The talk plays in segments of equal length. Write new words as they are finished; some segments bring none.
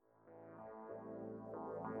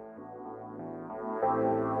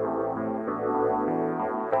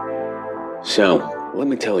So, let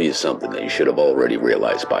me tell you something that you should have already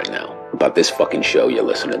realized by now about this fucking show you're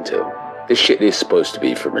listening to. This shit is supposed to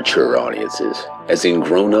be for mature audiences, as in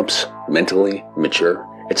grown-ups, mentally mature.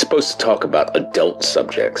 It's supposed to talk about adult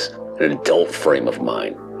subjects, an adult frame of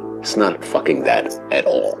mind. It's not fucking that at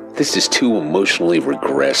all. This is two emotionally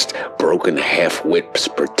regressed, broken half-wits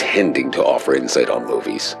pretending to offer insight on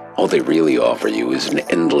movies. All they really offer you is an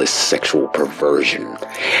endless sexual perversion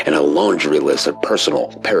and a laundry list of personal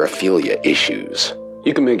paraphilia issues.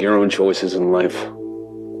 You can make your own choices in life,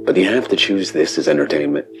 but you have to choose this as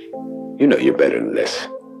entertainment. You know you're better than this.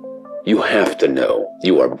 You have to know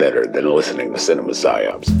you are better than listening to Cinema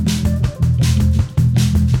Psyops.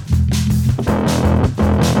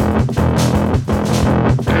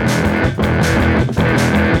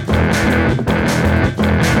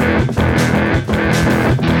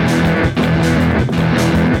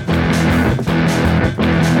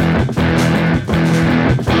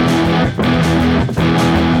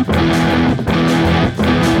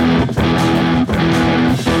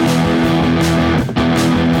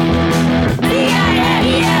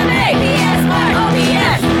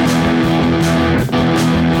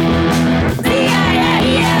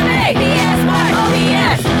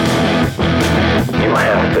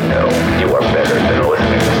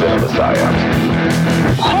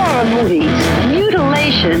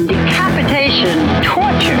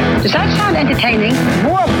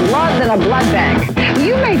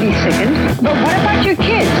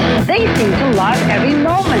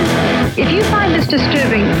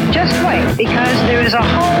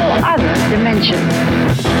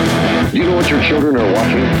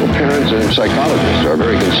 Psychologists are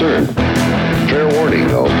very concerned. Fair warning,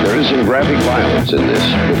 though, there is some graphic violence in this,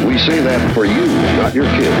 but we say that for you, not your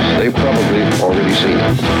kids. They've probably already seen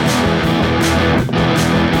it.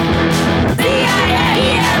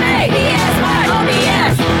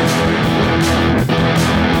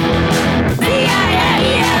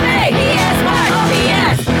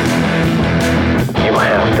 You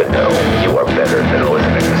have to know you are better than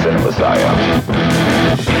listening to Cinema Psyops.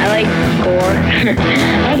 I like gore.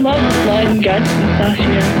 I love blood and guts and stuff, you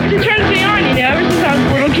know. It turns me on, you know, ever since I was a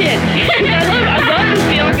little kid. I love the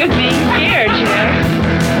feeling of being scared, you know.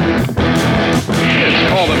 Kids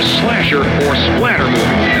call them slasher or splatter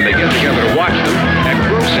movies, and they get together to watch them at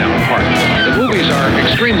Gross Out Party. The movies are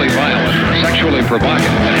extremely violent, sexually provocative,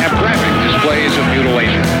 and have graphic displays of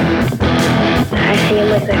mutilation. I see them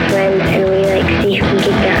with my friends, and we see who can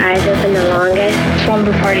keep their eyes open the longest.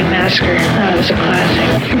 Slumber Party Massacre. That was a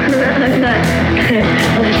classic.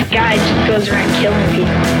 This guy just goes around killing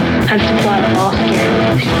people. That's the plot of all scary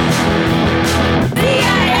movies.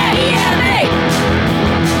 CIA-EMA!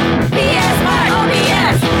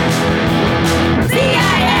 PS-OBS!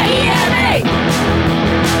 CIA-EMA!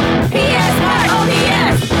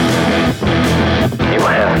 PS-OBS! You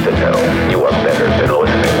have to know you are better than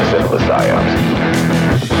listening to Cinema Psyops.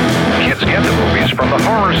 Kids get the movies from the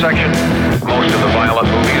horror section. Most of the violent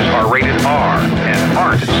movies are rated R and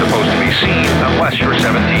aren't supposed to be seen unless you're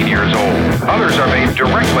 17 years old. Others are made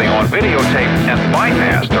directly on videotape and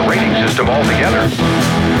bypass the rating system altogether.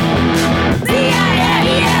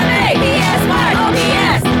 CIA-EMA,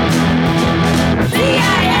 PS-OBS!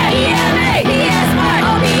 CIA-EMA,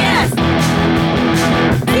 PS-OBS!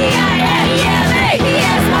 CIA-EMA,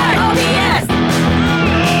 PS-OBS!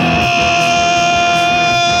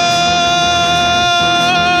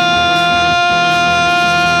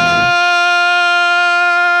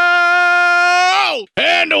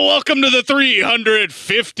 And welcome to the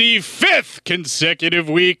 355th consecutive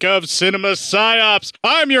week of Cinema Psyops.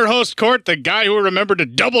 I'm your host, Court, the guy who remembered to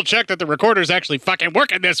double check that the recorder's actually fucking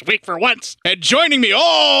working this week for once. And joining me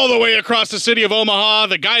all the way across the city of Omaha,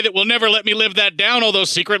 the guy that will never let me live that down, although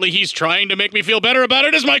secretly he's trying to make me feel better about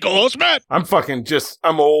it, is my co-host, Matt. I'm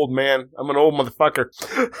old, man. I'm an old motherfucker.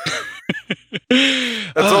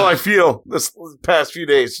 That's all I feel this past few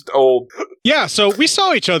days, just old. Yeah, so we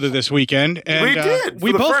saw each other this weekend, and we did.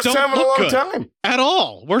 We for the both first don't time in a look long good time. at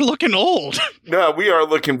all. We're looking old. No, we are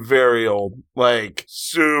looking very old, like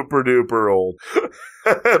super duper old.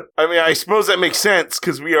 I mean, I suppose that makes sense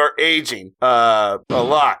because we are aging a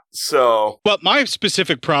lot. So, well, my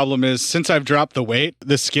specific problem is since I've dropped the weight,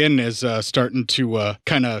 the skin is starting to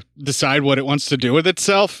kind of decide what it wants to do with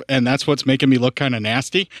itself, and that's what's making me look kind of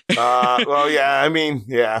nasty. Well, yeah, I mean,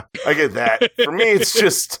 yeah, I get that. For me, it's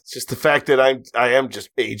just the fact that I am just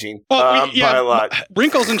aging by a lot.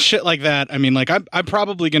 Wrinkles and shit like that. I mean, like I'm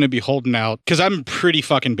probably going to be holding out because I'm pretty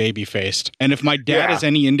fucking baby faced, and if my dad is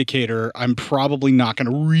any indicator, I'm probably not not going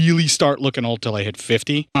to really start looking old till I hit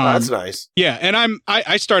 50. That's nice. Yeah, and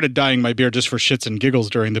I started dyeing my beard just for shits and giggles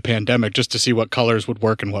during the pandemic, just to see what colors would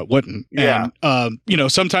work and what wouldn't. Yeah. And,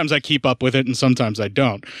 sometimes I keep up with it and sometimes I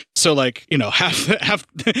don't. So like,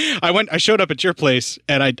 I showed up at your place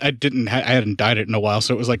and I hadn't dyed it in a while,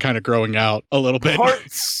 so it was like kind of growing out a little bit.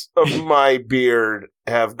 Parts of my beard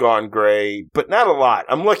have gone gray, but not a lot.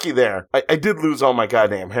 I'm lucky there. I did lose all my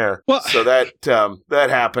goddamn hair. Well, so that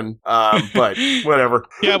happened. But whatever.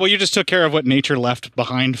 Yeah, well, you just took care of what nature left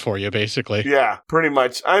behind for you, basically. Yeah, pretty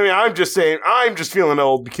much. I mean, I'm just saying, I'm just feeling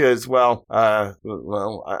old because, I don't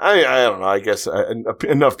know. I guess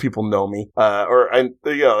enough people know me,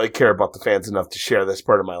 I care about the fans enough to share this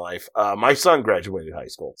part of my life. My son graduated high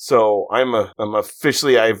school, so I'm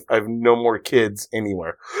officially I've no more kids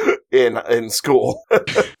anywhere in school.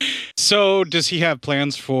 So does he have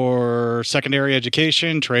plans for secondary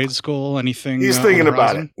education, trade school, anything? He's thinking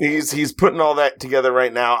about it. He's putting all that together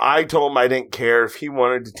right now. I told him I didn't care if he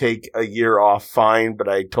wanted to take a year off, fine, but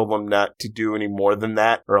I told him not to do any more than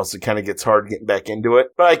that, or else it kind of gets hard getting back into it.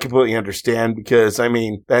 But I completely understand because, I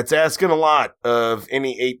mean, that's asking a lot of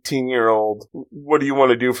any 18-year-old. What do you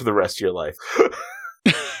want to do for the rest of your life?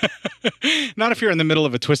 Not if you're in the middle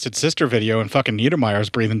of a Twisted Sister video and fucking Niedermeyer's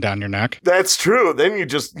breathing down your neck. That's true. Then you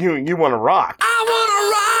want to rock. I want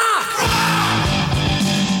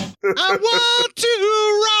to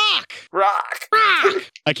rock! Rock!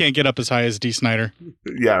 I can't get up as high as D. Snyder.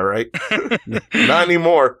 Yeah, right. Not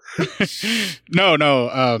anymore. No.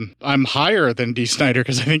 I'm higher than D. Snyder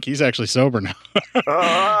because I think he's actually sober now. But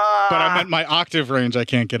I meant my octave range. I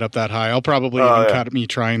can't get up that high. I'll probably cut me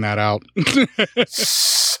trying that out.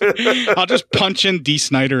 I'll just punch in D.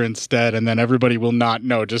 Snyder instead, and then everybody will not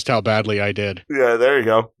know just how badly I did. Yeah, there you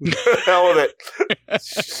go. Hell with it.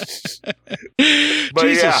 But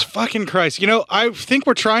Jesus fucking Christ. I think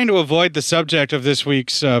we're trying to avoid the subject of this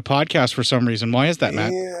week's podcast for some reason. Why is that,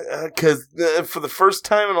 Matt? Yeah, because for the first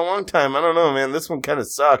time in a long time, I don't know, man, this one kind of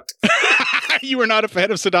sucked. You were not a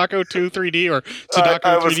fan of Sadako 2 3D or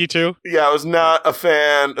Sadako 3D 2? Yeah, I was not a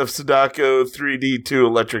fan of Sadako 3D 2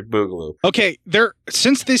 Electric Boogaloo. Okay,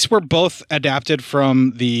 since these were both adapted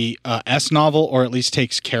from the S novel, or at least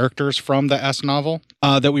takes characters from the S novel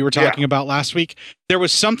that we were talking about last week, there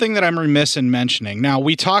was something that I'm remiss in mentioning. Now,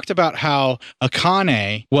 we talked about how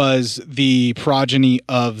Akane was the progeny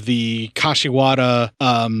of the Kashiwada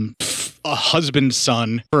a husband's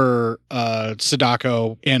son for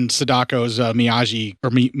Sadako and Sadako's Miyagi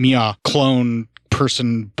or Mia clone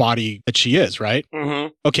person body that she is, right? Mm-hmm.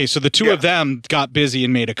 Okay, so the two of them got busy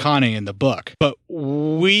and made Akane in the book, but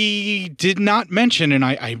we did not mention, and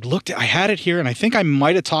I had it here, and I think I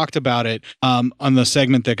might have talked about it on the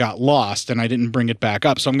segment that got lost, and I didn't bring it back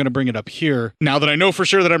up, so I'm going to bring it up here now that I know for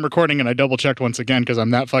sure that I'm recording, and I double checked once again because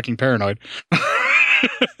I'm that fucking paranoid.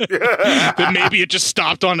 That maybe it just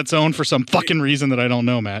stopped on its own for some fucking reason that I don't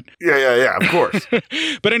know, Matt. Yeah, of course.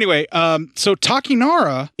 But anyway, so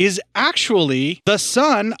Takinara is actually the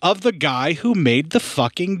son of the guy who made the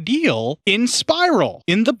fucking deal in Spiral,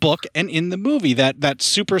 in the book and in the movie. That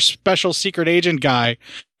super special secret agent guy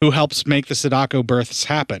who helps make the Sadako births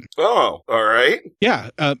happen. Oh, all right. Yeah,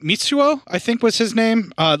 Mitsuo, I think was his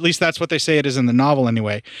name. At least that's what they say it is in the novel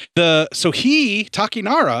anyway. So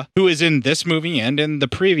Takinara, who is in this movie and in the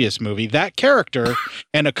previous movie, that character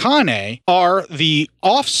and Akane are the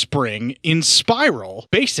offspring in Spiral,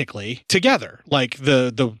 basically, together. Like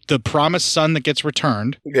the promised son that gets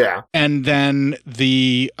returned. Yeah. And then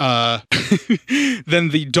the then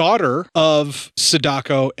the daughter of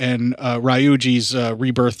Sadako and Ryuji's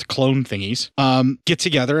rebirth clone thingies get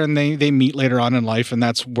together and they meet later on in life, and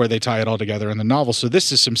that's where they tie it all together in the novel. So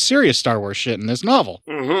this is some serious Star Wars shit in this novel.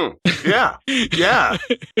 Mm-hmm. Yeah.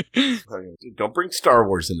 Don't bring Star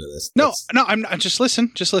Wars into this. No, I'm just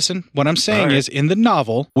listen. What I'm saying is, in the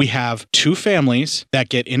novel, we have two families that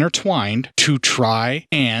get intertwined to try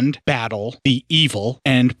and battle the evil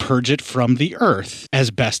and purge it from the earth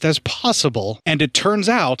as best as possible. And it turns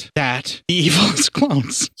out that the evil is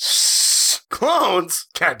clones. Clones?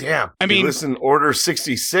 God damn. I mean, listen, Order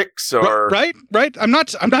 66 or right. I'm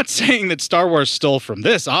not saying that Star Wars stole from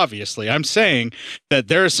this, obviously. I'm saying that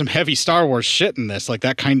there is some heavy Star Wars shit in this, like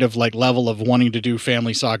that kind of like level of wanting to do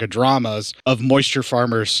family saga dramas of moisture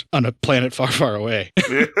farmers on a planet far, far away.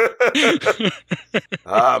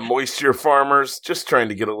 Moisture farmers, just trying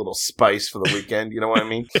to get a little spice for the weekend, you know what I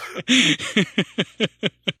mean?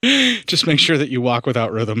 Just make sure that you walk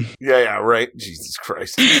without rhythm. Yeah, right. Jesus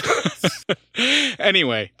Christ.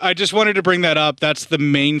 Anyway, I just wanted to bring that up. That's the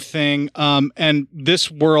main thing. And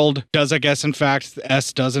this world does, I guess, in fact,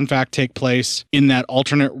 does in fact take place in that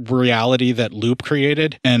alternate reality that Loop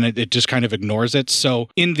created, and it just kind of ignores it. So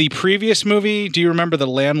in the previous movie, do you remember the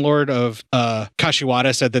landlord of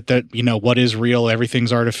Kashiwada said that what is real,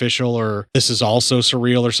 everything's artificial, or this is also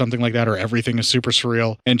surreal or something like that, or everything is super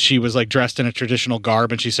surreal. And she was like dressed in a traditional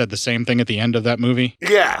garb, and she said the same thing at the end of that movie.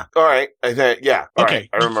 Yeah. All right. Yeah. All Okay.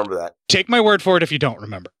 right. I remember that. Take my word for it if you don't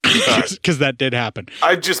remember, because that did happen.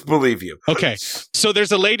 I just believe you. Okay. So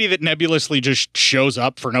there's a lady that nebulously just shows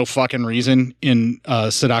up for no fucking reason in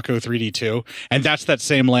Sadako 3D2, and that's that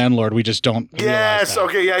same landlord. We just don't realize Yes. that.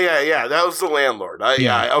 Okay. Yeah. That was the landlord. Okay.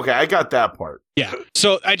 I got that part. Yeah.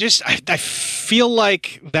 So I feel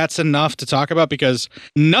like that's enough to talk about because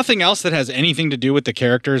nothing else that has anything to do with the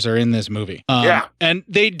characters are in this movie. Yeah. And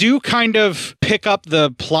they do kind of pick up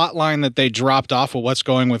the plot line that they dropped off of what's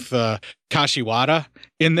going with Kashiwada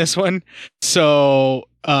in this one. So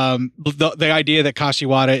the idea that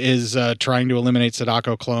Kashiwada is trying to eliminate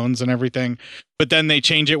Sadako clones and everything, but then they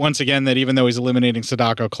change it once again that even though he's eliminating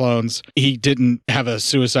Sadako clones, he didn't have a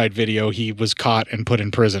suicide video. He was caught and put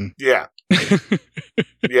in prison. Yeah.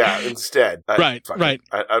 Yeah, instead. Right.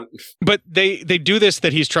 But they do this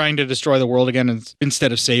that he's trying to destroy the world again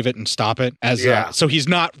instead of save it and stop it. So he's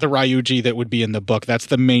not the Ryuji that would be in the book. That's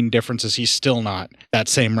the main difference is he's still not that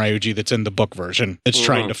same Ryuji that's in the book version that's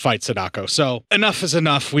trying to fight Sadako. So enough is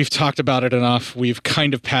enough. We've talked about it enough. We've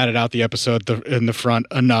kind of padded out the episode in the front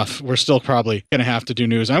enough. We're still probably going to have to do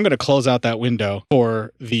news. I'm going to close out that window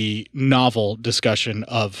for the discussion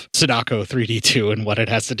of Sadako 3D2 and what it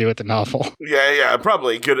has to do with the novel. Yeah,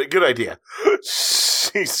 probably. Good idea.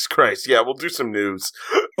 Jesus Christ. Yeah, we'll do some news.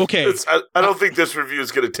 Okay. I don't think this review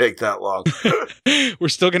is going to take that long. We're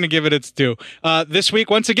still going to give it its due. This week,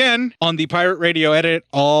 once again, on the Pirate Radio Edit,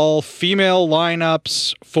 all female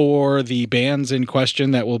lineups for the bands in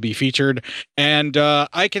question that will be featured. And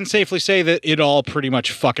I can safely say that it all pretty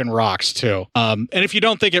much fucking rocks, too. And if you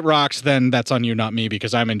don't think it rocks, then that's on you, not me,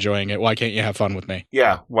 because I'm enjoying it. Why can't you have fun with me?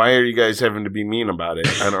 Yeah, why are you guys having to be mean about it?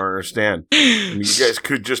 I don't understand. I mean, you guys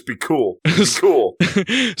could just be cool. Be cool.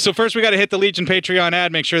 So first we got to hit the Legion Patreon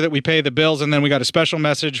ad, make sure that we pay the bills, and then we got a special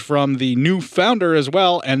message from the new founder as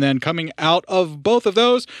well. And then coming out of both of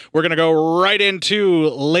those, we're going to go right into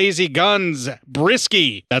Lazy Guns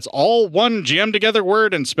Brisky. That's all one jammed together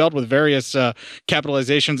word and spelled with various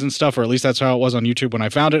capitalizations and stuff, or at least that's how it was on YouTube when I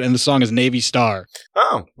found it. And the song is Navy Star.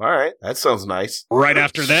 Oh, all right. That sounds nice. Right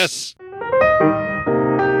after this.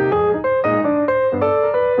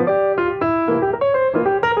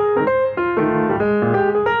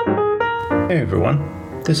 Hey everyone,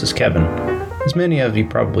 this is Kevin. As many of you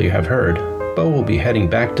probably have heard, Bo will be heading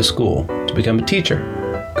back to school to become a teacher.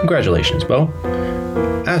 Congratulations, Bo.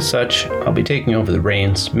 As such, I'll be taking over the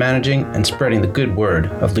reins, managing and spreading the good word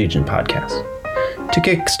of Legion Podcast. To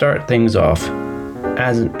kickstart things off,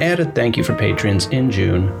 as an added thank you for patrons in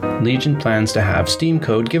June, Legion plans to have Steam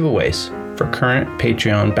Code giveaways for current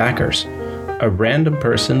Patreon backers. A random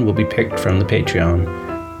person will be picked from the Patreon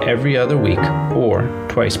every other week or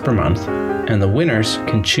twice per month, and the winners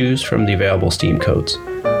can choose from the available Steam codes.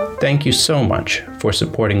 Thank you so much for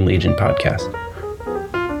supporting Legion Podcast.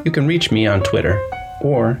 You can reach me on Twitter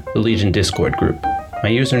or the Legion Discord group. My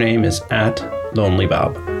username is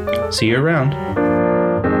 @LonelyBob. See you around.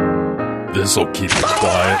 This'll keep you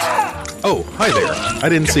quiet. Oh, hi there. I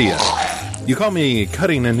didn't see you. You caught me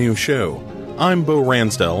cutting a new show. I'm Bo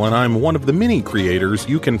Ransdell, and I'm one of the many creators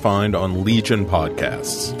you can find on Legion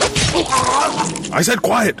Podcasts. I said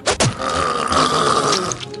quiet!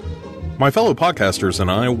 My fellow podcasters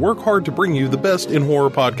and I work hard to bring you the best in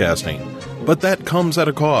horror podcasting, but that comes at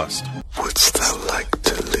a cost. Wouldst thou like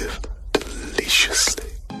to live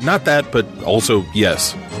deliciously? Not that, but also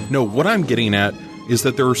yes. No, what I'm getting at is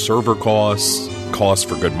that there are server costs, costs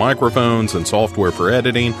for good microphones and software for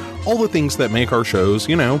editing, all the things that make our shows,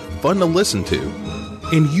 fun to listen to.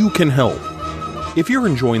 And you can help. If you're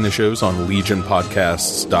enjoying the shows on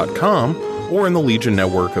legionpodcasts.com or in the Legion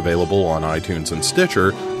Network available on iTunes and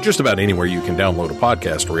Stitcher, just about anywhere you can download a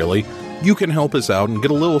podcast, really, you can help us out and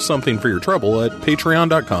get a little something for your trouble at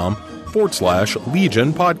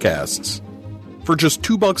patreon.com/Legion Podcasts. For just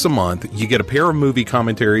 $2 a month, you get a pair of movie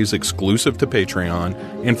commentaries exclusive to Patreon,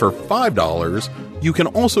 and for $5, you can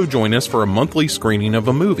also join us for a monthly screening of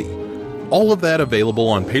a movie. All of that available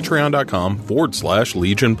on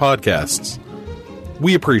patreon.com/Legion Podcasts.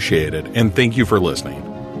 We appreciate it, and thank you for listening.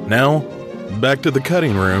 Now, back to the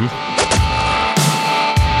cutting room.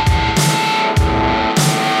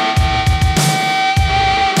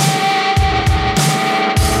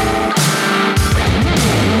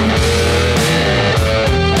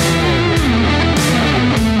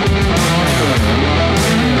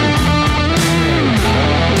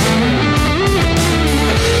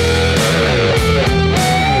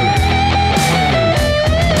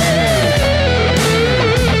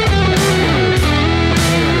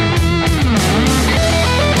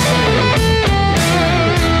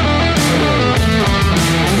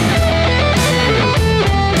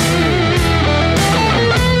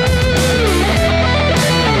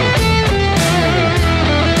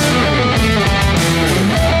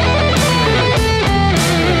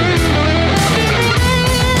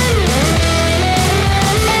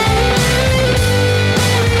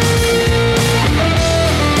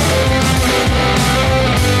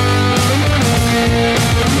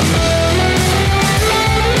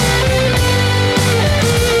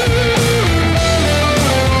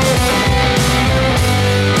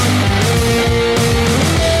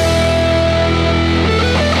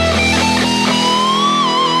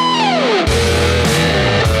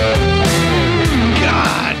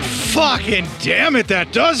 Fucking damn it,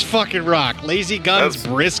 that does fucking rock. Lazy Guns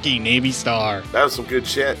Brisky, Navy Star. That was some good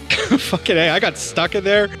shit. Fucking A, I got stuck in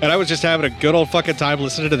there, and I was just having a good old fucking time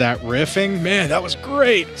listening to that riffing. Man, that was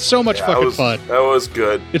great. So much fucking fun. That was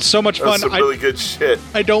good. It's so much That was fun. some really good shit.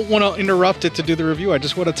 I don't want to interrupt it to do the review. I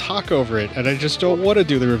just want to talk over it, and I just don't want to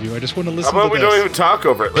do the review. I just want to listen How about to we this. don't even talk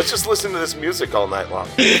over it? Let's just listen to this music all night long.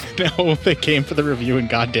 No, they came for the review, and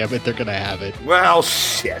goddamn it, they're gonna have it. Well,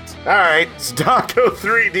 shit. All right, Stocko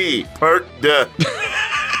 3D, part duh.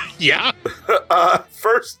 Yeah.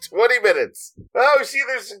 First 20 minutes. Oh, we see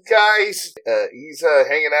there's a guy. He's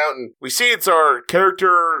hanging out, and we see it's our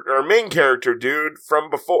main character dude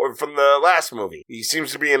from the last movie. He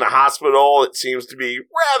seems to be in a hospital. It seems to be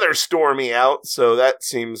rather stormy out, so that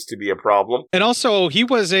seems to be a problem. And also, he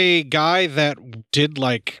was a guy that did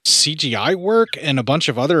like CGI work and a bunch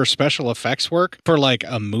of other special effects work for like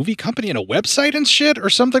a movie company and a website and shit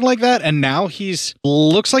or something like that. And now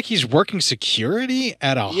looks like he's working security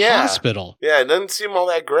at a hospital. Yeah, it doesn't seem all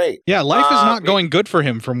that great. Yeah, life is not going good for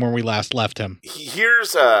him from where we last left him. He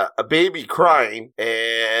hears a baby crying,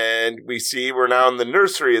 and we see we're now in the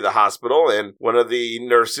nursery of the hospital, and one of the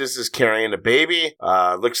nurses is carrying a baby,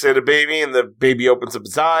 looks at a baby, and the baby opens up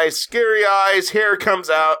its eyes, scary eyes, hair comes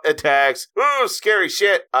out, attacks. Ooh, scary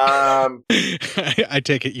shit. I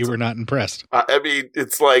take it you were not impressed. I mean,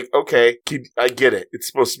 it's like, okay, I get it. It's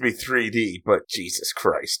supposed to be 3D, but Jesus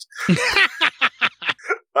Christ.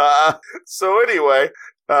 So anyway,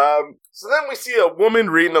 so then we see a woman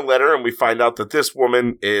reading a letter, and we find out that this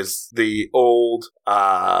woman is the old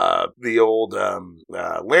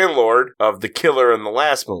landlord of the killer in the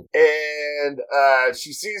last movie. And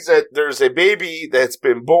she sees that there's a baby that's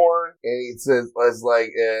been born, and it says,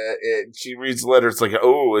 she reads the letter, it's like,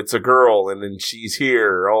 oh, it's a girl, and then she's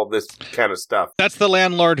here, all this kind of stuff. That's the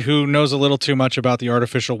landlord who knows a little too much about the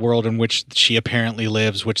artificial world in which she apparently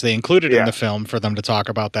lives, which they included in the film for them to talk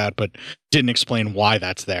about that, but didn't explain why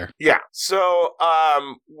that's there. Yeah. So,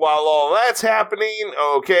 while all that's happening,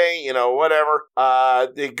 okay, whatever,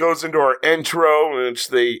 it goes into our intro, which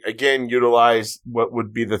they, again, utilize what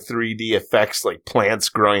would be the 3D effects, like plants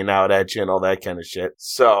growing out at you and all that kind of shit.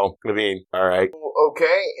 So, I mean, all right.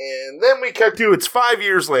 Okay, and then we cut to, it's 5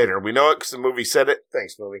 years later. We know it because the movie said it.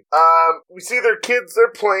 Thanks, movie. We see their kids,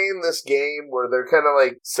 they're playing this game where they're kind of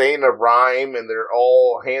like saying a rhyme, and they're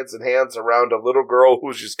all hands in hands around a little girl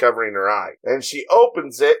who's just covering her eye. And she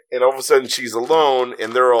opens it, and all of a sudden she's alone,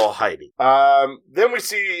 and they're all hiding. Then we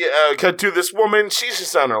see, cut to this woman, she's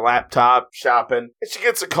just on her laptop shopping, and she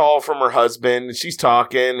gets a call from her husband, and she's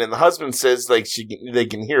talking, and the husband says, like, they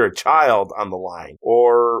can hear a child on the line,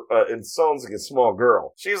 or it sounds like a small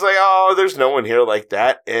girl. She's like, oh, there's no one here like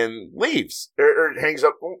that, and leaves, or hangs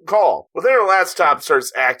up call. Well, then her laptop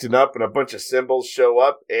starts acting up, and a bunch of symbols show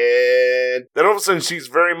up, and then all of a sudden she's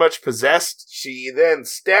very much possessed. She then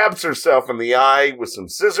stabs herself in the eye with some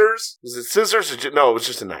scissors. Was it scissors? No, it was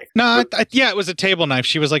just a knife. No, it was a table knife.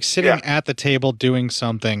 She was like sitting at the table doing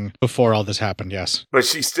something before all this happened, yes. But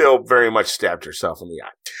she still very much stabbed herself in the eye.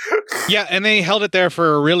 Yeah, and they held it there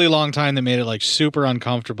for a really long time. They made it like super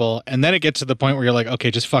uncomfortable. And then it gets to the point where you're like,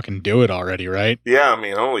 okay, just fucking do it already, right? Yeah, I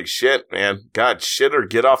mean, holy shit, man. God, shit or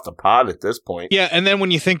get off the pod at this point. Yeah, and then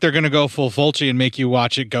when you think they're going to go full Fulci and make you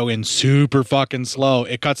watch it go in super fucking slow,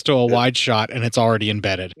 it cuts to a wide shot and it's already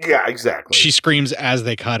embedded. Yeah, exactly. She screams as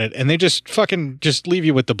they cut it, and they just fucking just leave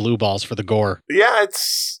you with the blue balls for the gore. Yeah,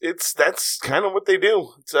 that's kind of what they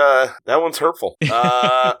do. It's that one's hurtful.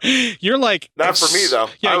 You're like, not for me though.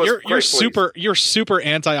 Yeah, you're super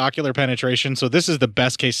anti-ocular penetration. So this is the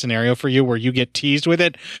best case scenario for you, where you get teased with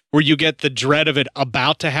it, where you get the dread of it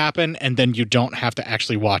about to happen, and then you don't have to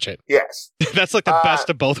actually watch it. Yes, that's like the best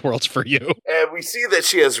of both worlds for you. And we see that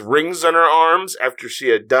she has rings on her arms after she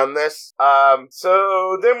had done this.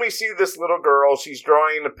 So then we see this little girl. She's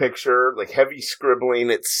drawing a picture, like heavy scribbling.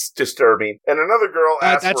 It's disturbing. And another girl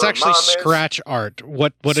asks that's where actually her mom is. scratch art.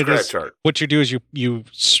 What it is? Scratch art. What you do is you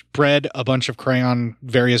spread a bunch of crayon,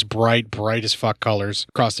 various bright as fuck colors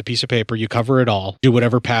across a piece of paper. You cover it all. Do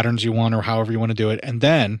whatever patterns you want or however you want to do it, and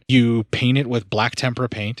then you paint it with black tempera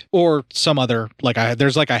paint or some other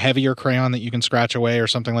there's like a heavier crayon that you can scratch away or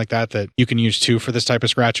something like that you can use too for this type of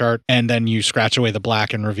scratch art. And then you scratch away the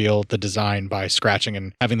black and reveal the design by scratching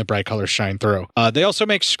and having the bright colors shine through. They also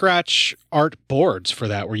make scratch art boards for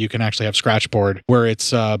that, where you can actually have scratch board where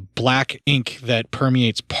it's black ink that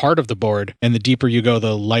permeates part of the board, and the deeper you go,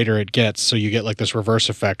 the lighter it gets. So you get like this reverse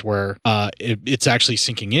effect where it's actually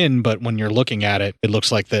sinking in, but when you're looking at it, it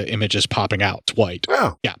looks like the image is popping out. It's white.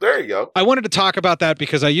 Oh, yeah. There you go. I wanted to talk about that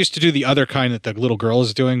because I used to do the other kind that the little girl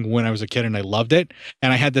is doing when I was a kid, and I loved it.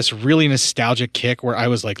 And I had this really nostalgic kick where I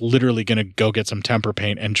was like literally going to go get some tempera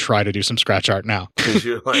paint and try to do some scratch art now. Because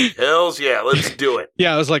you're like, hells yeah, let's do it.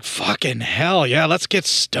 Yeah, I was like, fucking hell yeah, let's get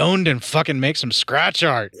stoned and fucking make some scratch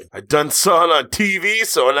art. I done saw it on TV,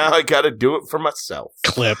 so now I got to do it for myself.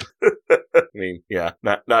 Clip. I mean, yeah,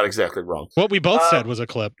 not exactly wrong. What we both said was a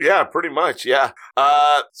clip. Yeah, pretty much, yeah.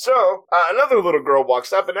 So another little girl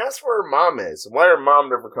walks up and asks where her mom is and why her mom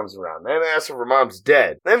never comes around. Then asks if her mom's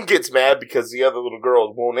dead. Then gets mad because the other little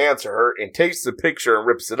girl won't answer her and takes the picture and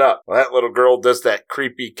rips it up. Well, that little girl does that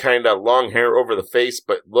creepy kind of long hair over the face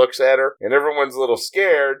but looks at her, and everyone's a little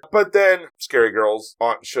scared. But then Scary Girl's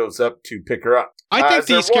aunt shows up to pick her up. I think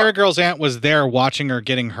the Scary Girl's aunt was there watching her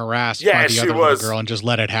getting harassed by the other little girl and just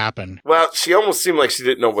let it happen. Well, she almost seemed like she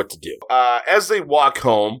didn't know what to do. As they walk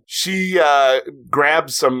home, she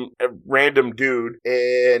grabs some random dude,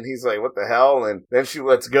 and he's like, what the hell? And then she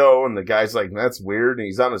lets go, and the guy's like, that's weird, and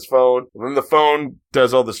he's on his phone. And then the phone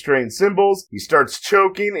does all the strange symbols. He starts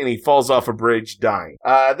choking, and he falls off a bridge, dying.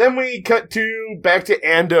 Then we cut back to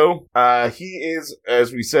Ando. He is,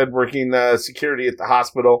 as we said, working security at the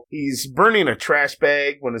hospital. He's burning a trash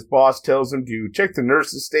bag when his boss tells him to check the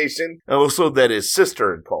nurse's station, and also that his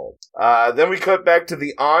sister had called. Then we cut back to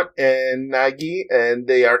the aunt and Nagi, and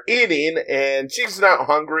they are eating, and she's not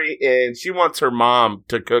hungry, and she wants her mom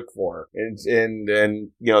to cook for her. And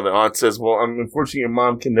you know, the aunt says, well, unfortunately, your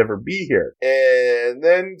mom can never be here. And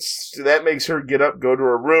then that makes her get up, go to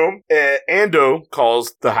her room, and Ando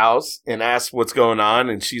calls the house and asks what's going on,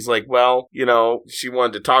 and she's like, well, you know, she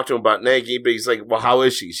wanted to talk to him about Nagi, but he's like, well, how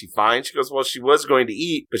is she? Is she fine? She goes, well, she was going to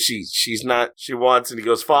eat, but she's not, she wants, and he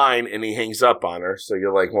goes, fine, and he hangs up on her. So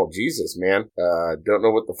you're like, well, Jesus, man, don't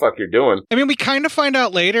know what the fuck you're doing. I mean, we kind of find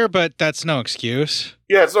out later, but that's no excuse.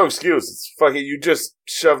 Yeah, it's no excuse. It's fucking, you just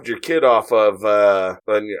shoved your kid off of,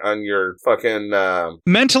 on your fucking,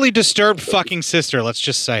 mentally disturbed fucking sister, let's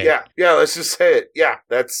just say it. Yeah, let's just say it. Yeah,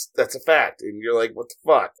 that's a fact. And you're like, what the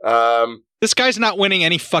fuck? This guy's not winning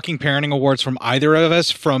any fucking parenting awards from either of us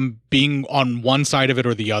from being on one side of it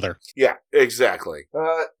or the other. Yeah, exactly.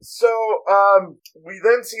 So we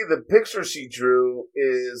then see the picture she drew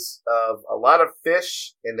is of a lot of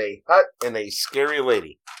fish in a hut and a scary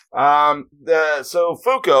lady. So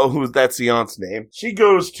Fuko, that's the aunt's name, she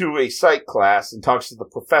goes to a psych class and talks to the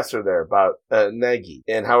professor there about Nagi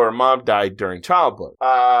and how her mom died during childbirth.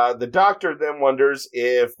 The doctor then wonders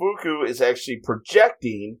if Fuku is actually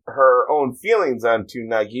projecting her own feelings onto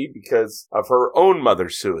Nagi because of her own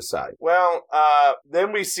mother's suicide. Well,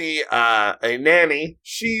 then we see a nanny.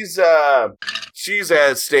 She's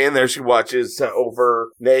staying there. She watches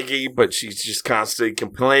over Nagi, but she's just constantly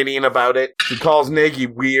complaining about it. She calls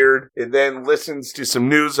Nagi weird and then listens to some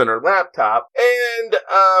news on her laptop. And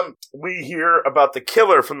we hear about the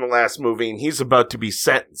killer from the last movie, and he's about to be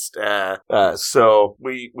sentenced. So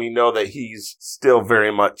we know that he's still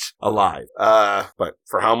very much alive. But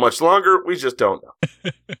for how much longer, we just don't know.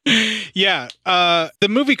 Yeah. The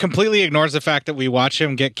movie completely ignores the fact that we watch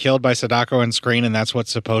him get killed by Sadako on screen, and that's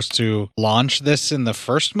what's supposed to launch this in the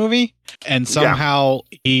first movie. And somehow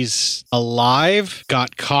he's alive,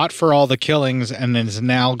 got caught for all the killings, and is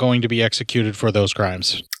now going to be executed for those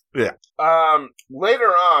crimes. Yeah. Later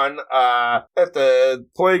on, at the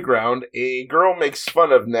playground, a girl makes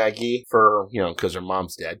fun of Nagi for, because her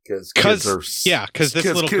mom's dead. Because kids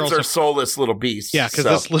are soulless little beasts. Yeah, because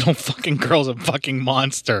this little fucking girl's a fucking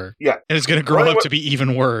monster. Yeah. And it's going to grow up to be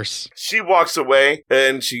even worse. She walks away,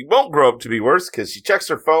 and she won't grow up to be worse because she checks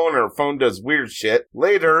her phone, and her phone does weird shit.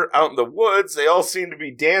 Later, out in the woods, they all seem to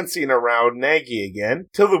be dancing around Nagi again,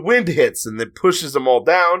 till the wind hits, and then pushes them all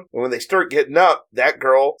down. And when they start getting up, that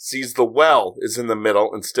girl sees the well is in the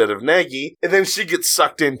middle instead of Nagi, and then she gets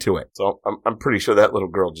sucked into it. So I'm pretty sure that little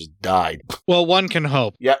girl just died. Well, one can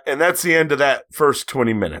hope. Yeah, and that's the end of that first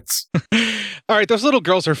 20 minutes. All right, those little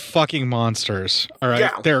girls are fucking monsters. All right,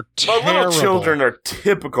 yeah, they're terrible. But little children are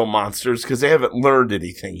typical monsters because they haven't learned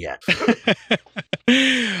anything yet.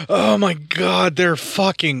 Oh my god, they're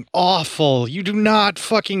fucking awful. You do not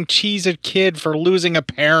fucking cheese a kid for losing a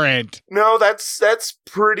parent. No, that's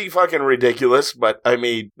pretty fucking ridiculous, but I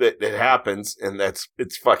mean, it happens, and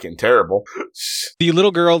it's fucking terrible. The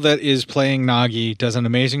little girl that is playing Nagi does an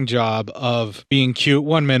amazing job of being cute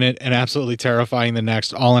one minute and absolutely terrifying the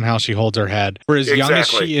next, all in how she holds her head. For as young as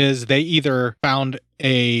she is, they either found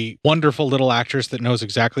a wonderful little actress that knows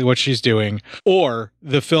exactly what she's doing, or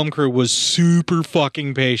the film crew was super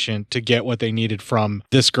fucking patient to get what they needed from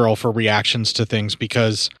this girl for reactions to things,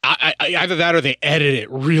 because either that or they edit it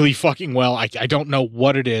really fucking well. I don't know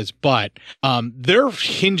what it is, but they're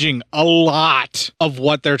hinging a lot of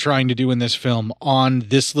what they're trying to do in this film on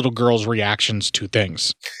this little girl's reactions to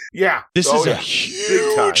things. Yeah. This is a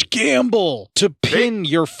huge gamble to pin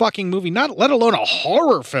your fucking movie, not let alone a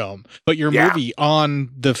horror film, but your movie on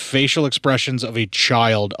the facial expressions of a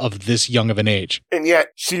child of this young of an age. And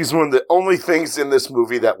yet, she's one of the only things in this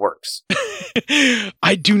movie that works.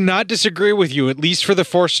 I do not disagree with you, at least for the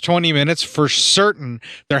first 20 minutes. For certain,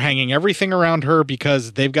 they're hanging everything around her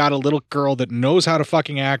because they've got a little girl that knows how to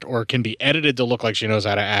fucking act, or can be edited to look like she knows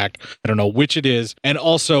how to act. I don't know which it is. And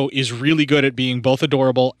also is really good at being both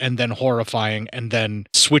adorable and then horrifying and then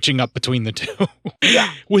switching up between the two.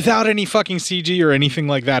 Without any fucking CG or anything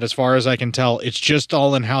like that, as far as I can tell. It's just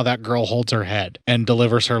all in how that girl holds her head and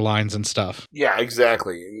delivers her lines and stuff. Yeah,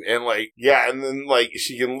 exactly. And then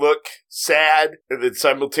she can look sad, and then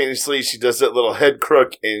simultaneously she does that little head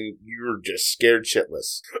crook, and you're just scared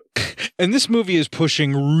shitless. And this movie is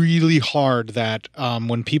pushing really hard that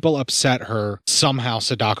when people upset her, somehow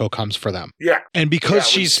Sadako comes for them. Yeah. And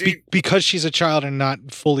because because she's a child and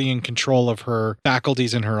not fully in control of her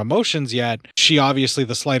faculties and her emotions yet, she obviously,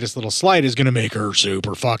 the slightest little slight is going to make her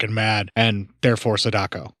super fucking mad, and therefore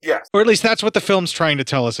Sadako. Yes. Or at least that's what the film's trying to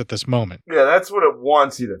tell us at this moment. Yeah, that's what it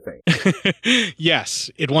wants you to think. Yes,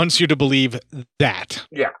 it wants you to believe that.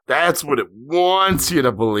 Yeah, that's what it wants you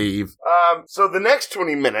to believe. So the next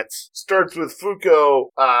 20 minutes starts with Fuko.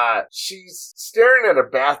 She's staring at a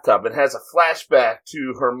bathtub and has a flashback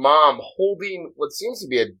to her mom holding what seems to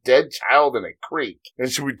be a dead child in a creek.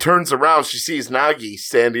 And she turns around, she sees Nagi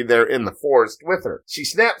standing there in the forest with her. She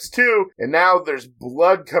snaps to, and now there's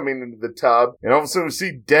blood coming into the tub, and all of a sudden we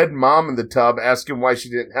see dead mom in the tub asking why she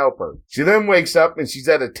didn't help her. She then wakes up and she's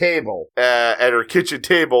at a table, at her kitchen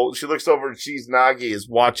table. She looks over and sees Nagi is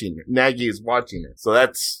watching it. So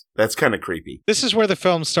that's kind of creepy. This is where the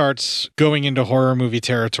film starts going into horror movie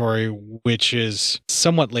territory, which is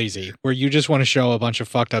somewhat lazy, where you just want to show a bunch of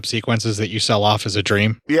fucked up sequences that you sell off as a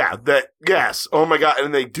dream. Yeah, yes. Oh my God.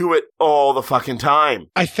 And they do it all the fucking time.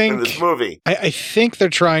 I think in this movie. I think they're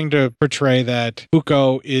trying to portray that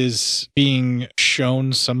Fuko is being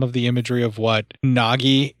shown some of the imagery of what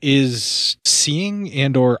Nagi is seeing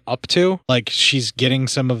and or up to. Like she's getting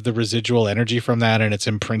some of the residual energy from that and it's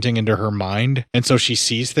imprinting into her mind. And so she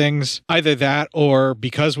sees things. Either that, or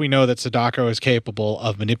because we know that Sadako is capable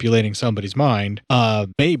of manipulating somebody's mind,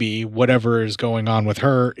 maybe whatever is going on with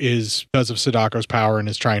her is because of Sadako's power and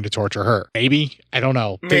is trying to torture her. Maybe. I don't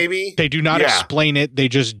know. Maybe. They do not explain it. They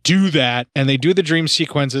just do that, and they do the dream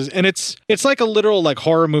sequences, and it's like a literal like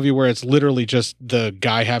horror movie where it's literally just the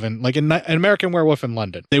guy having like an American Werewolf in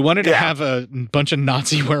London. They wanted to have a bunch of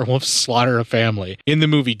Nazi werewolves slaughter a family in the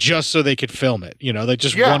movie just so they could film it. You know, they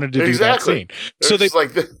just wanted to do that scene. So they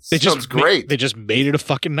just made it a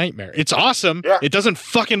fucking nightmare. It's awesome. Yeah. It doesn't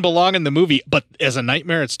fucking belong in the movie, but as a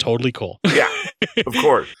nightmare, it's totally cool. Yeah, of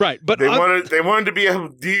course. Right, but they wanted to be a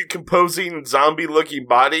decomposing zombie-looking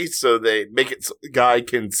body, so they make it so the guy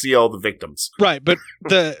can see all the victims. Right, but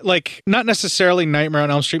not necessarily Nightmare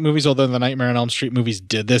on Elm Street movies, although the Nightmare on Elm Street movies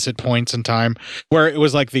did this at points in time, where it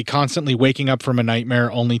was like the constantly waking up from a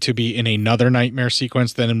nightmare only to be in another nightmare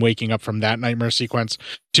sequence, then waking up from that nightmare sequence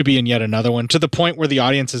to be in yet another one, to the point where the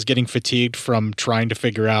audience is getting fatigued from trying to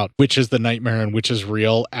figure out which is the nightmare and which is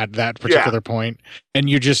real at that particular point, and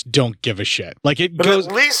you just don't give a shit. Like it goes.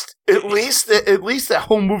 At least that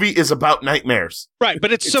whole movie is about nightmares. Right,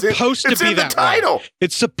 but it's supposed to be that title. Way.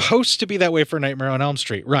 It's supposed to be that way for Nightmare on Elm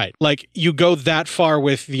Street, right? Like you go that far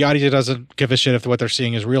with the audience doesn't give a shit if what they're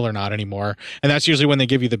seeing is real or not anymore, and that's usually when they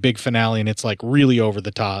give you the big finale and it's like really over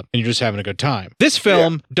the top and you're just having a good time. This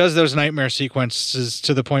film does those nightmare sequences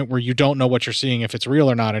to the point where you don't know what you're seeing if it's real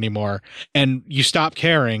or not anymore, and you stop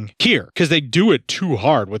caring here because they do it too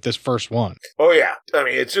hard with this first one. Oh yeah, I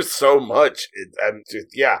mean it's just so much.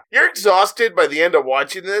 you're exhausted by the end of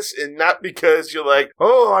watching this, and not because you're like,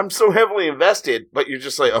 oh, I'm so heavily invested, but you're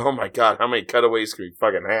just like, oh my God, how many cutaways can we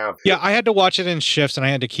fucking have? Yeah, I had to watch it in shifts, and I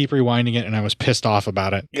had to keep rewinding it, and I was pissed off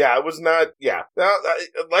about it. Yeah, it was not, yeah. Now,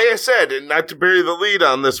 like I said, and not to bury the lead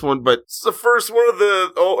on this one, but it's the first one of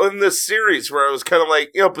in this series where I was kind of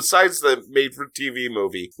like, besides the made-for-TV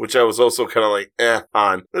movie, which I was also kind of like,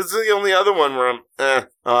 on. This is the only other one where I'm,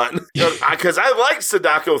 on. Because I like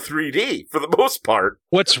Sadako 3D for the most part.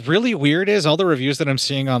 What's really weird is all the reviews that I'm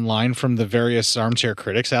seeing online from the various armchair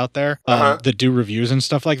critics out there that do reviews and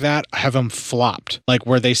stuff like that have them flopped. Like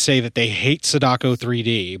where they say that they hate Sadako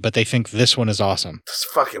 3D, but they think this one is awesome. It's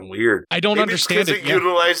fucking weird. I don't understand it. Because it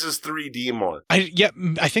utilizes 3D more. I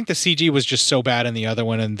think the CG was just so bad in the other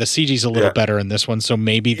one, and the CG's a little better in this one, so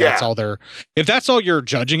maybe that's all they're... If that's all you're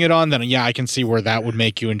judging it on, then yeah, I can see where that would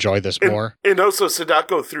make you enjoy this more. And also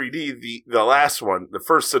Sadako 3D, the last one, the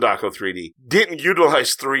first Sadako 3D, didn't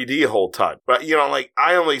utilize 3D a whole ton. But, like,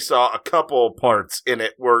 I only saw a couple parts in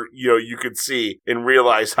it where, you could see and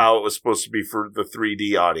realize how it was supposed to be for the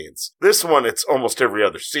 3D audience. This one, it's almost every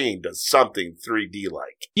other scene does something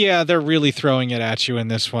 3D-like. Yeah, they're really throwing it at you in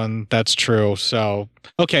this one. That's true. So,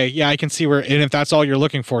 okay, yeah, I can see where, and if that's all you're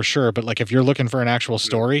looking for, sure. But, like, if you're looking for an actual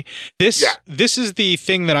story, this is the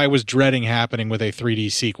thing that I was dreading happening with a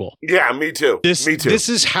 3D sequel. Yeah, me too. Me too. This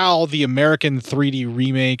is how the American 3D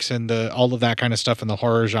remakes and all of that kind of stuff in the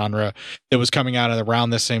horror genre that was coming out at around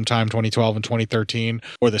this same time, 2012 and 2013,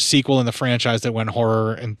 or the sequel in the franchise that went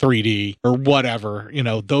horror in 3D or whatever,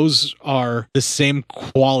 those are the same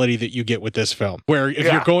quality that you get with this film. Where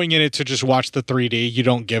if you're going in it to just watch the 3D, you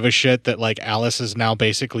don't give a shit that like Alice is now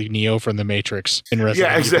basically Neo from The Matrix in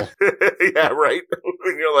Resident Evil. Yeah, right.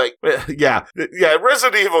 And you're like,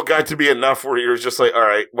 Resident Evil got to be enough where you're just like, all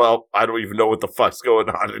right, well, I don't even know what the fuck's going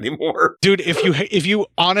on anymore. Dude, if you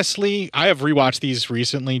honestly, I have rewatched these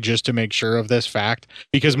recently just to make sure of this fact,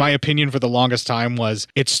 because my opinion for the longest time was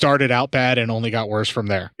it started out bad and only got worse from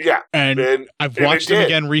there. Yeah. And I've watched them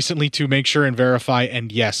again recently to make sure and verify,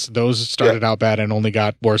 and yes, those started out bad and only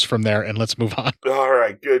got worse from there, and let's move on. All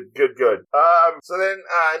right, good. So then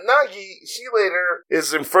Nagi, she later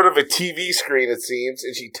is in front of a TV screen, it seems,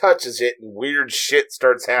 and she touches it and weird shit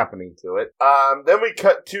starts happening to it. Then we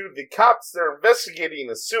cut to the cops. They're investigating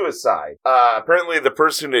a suicide. Apparently the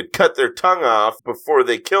person had cut their tongue off before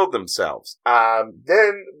they killed themselves.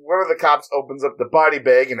 Then one of the cops opens up the body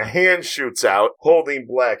bag and a hand shoots out holding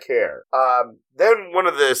black hair. Then one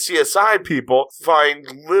of the CSI people find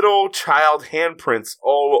little child handprints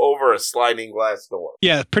all over a sliding glass door.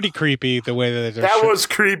 Yeah, pretty creepy the way that that was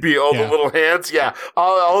creepy. All the little hands. Yeah,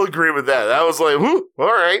 I'll agree with that. That was like, whoo, all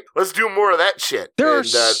right, let's do more of that shit.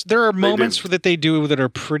 There are moments that they do that are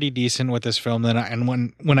pretty decent with this film. And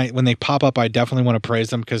when they pop up, I definitely want to praise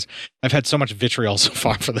them because I've had so much vitriol so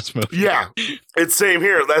far for this movie. Yeah, it's same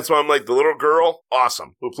here. That's why I'm like, the little girl,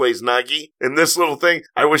 awesome, who plays Nagi. And this little thing,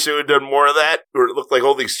 I wish they would have done more of that. Or it looked like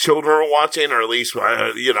all these children were watching, or at least,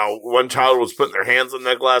 one child was putting their hands on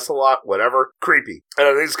that glass a lot, whatever. Creepy. And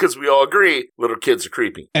I think it's because we all agree little kids are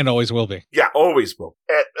creepy. And always will be. Yeah, always will.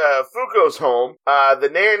 At Fuko's home, the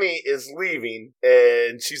nanny is leaving,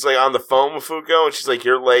 and she's like on the phone with Fuko, and she's like,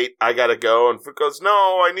 you're late, I gotta go. And Fuko's,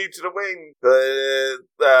 no, I need you to wait.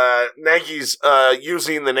 Nagi's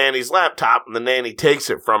using the nanny's laptop, and the nanny takes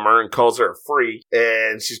it from her and calls her a freak,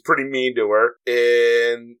 and she's pretty mean to her.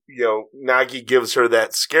 And, Nagi gives her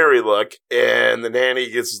that scary look, and the nanny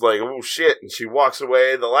gets like, oh shit, and she walks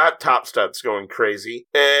away. The laptop starts going crazy,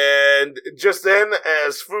 and just then,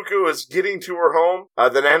 as Fuku is getting to her home,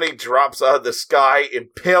 the nanny drops out of the sky,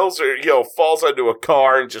 impales her, falls onto a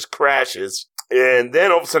car and just crashes. And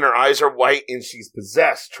then all of a sudden her eyes are white and she's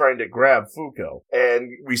possessed trying to grab Fuko. And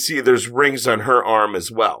we see there's rings on her arm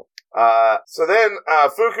as well. So then,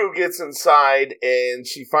 Fuku gets inside and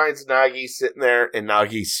she finds Nagi sitting there, and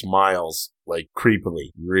Nagi smiles, like, creepily.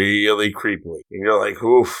 Really creepily. And you're like,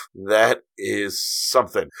 oof, that is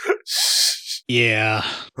something. Yeah.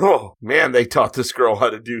 Oh, man, they taught this girl how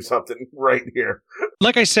to do something right here.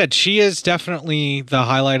 Like I said, she is definitely the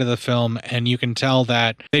highlight of the film, and you can tell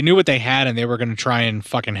that they knew what they had and they were going to try and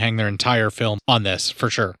fucking hang their entire film on this, for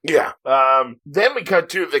sure. Yeah. Then we cut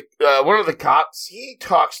to the one of the cops. He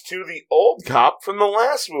talks to the old cop from the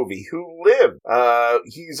last movie who lived.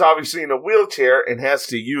 He's obviously in a wheelchair and has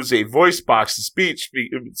to use a voice box to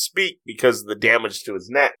speak because of the damage to his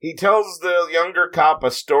neck. He tells the younger cop the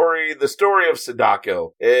story of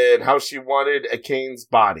Sadako and how she wanted Akane's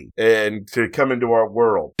body and to come into our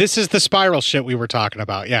world. This is the spiral shit we were talking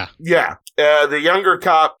about, yeah. Yeah. The younger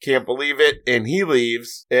cop can't believe it, and he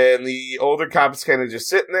leaves, and the older cop is kind of just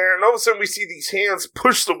sitting there, and all of a sudden we see these hands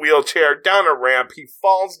push the wheelchair down a ramp. He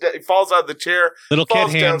falls out of the chair, little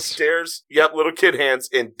falls kid hands downstairs. Yep, little kid hands,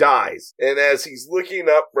 and dies. And as he's looking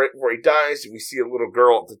up right before he dies, we see a little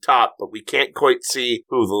girl at the top, but we can't quite see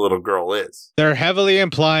who the little girl is. They're heavily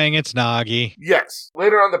implying it's Nagi. Yes.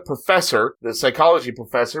 Later on, the professor, the psychology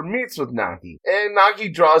professor, meets with Nagi, and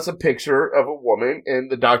Nagi draws a picture of a woman, and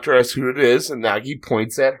the doctor asks who it is, and Nagi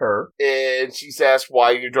points at her, and she's asked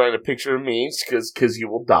why you're drawing a picture of me, because you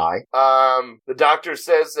will die. The doctor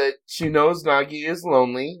says that she knows Nagi is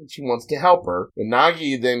lonely, and she wants to help her, and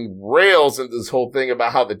Nagi then rails into this whole thing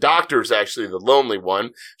about how the doctor is actually the lonely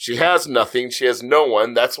one. She has nothing, she has no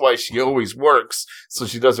one, that's why she always works, so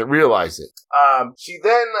she doesn't realize it. She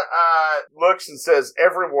then looks and says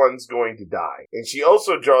everyone's going to die, and she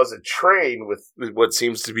also draws a train with what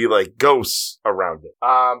seems to be like ghosts around it.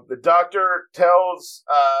 The doctor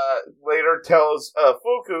later tells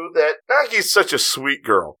Fuku that Nagi's such a sweet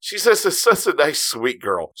girl. She says it's such a nice sweet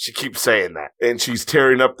girl. She keeps saying that, and she's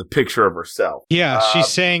tearing up the picture of herself. Yeah, she's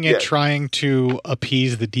saying it trying to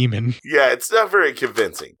appease the demon. Yeah, it's not very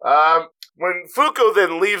convincing. When Fuko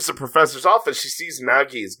then leaves the professor's office, she sees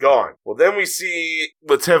Nagi is gone. Well, then we see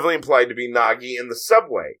what's heavily implied to be Nagi in the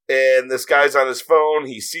subway. And this guy's on his phone.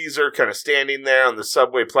 He sees her kind of standing there on the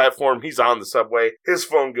subway platform. He's on the subway. His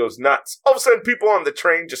phone goes nuts. All of a sudden, people on the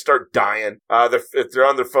train just start dying. If they're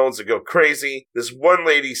on their phones, they go crazy. This one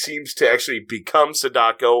lady seems to actually become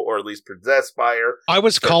Sadako, or at least possessed by her. I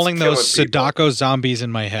was calling those Sadako zombies in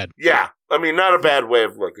my head. Yeah. I mean, not a bad way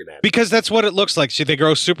of looking at it. Because that's what it looks like. See, they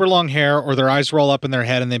grow super long hair, or their eyes roll up in their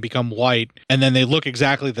head and they become white, and then they look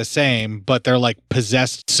exactly the same, but they're like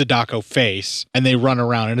possessed Sadako face, and they run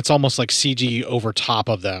around, and it's almost like CG over top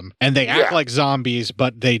of them. And they act like zombies,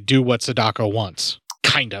 but they do what Sadako wants.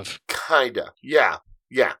 Kinda. Yeah.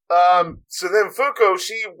 Yeah. So then Fuko,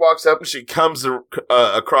 she walks up and she comes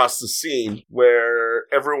across the scene where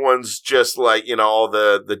everyone's just like, all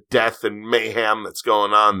the death and mayhem that's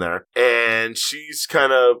going on there. And she's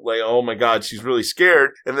kind of like, oh my God, she's really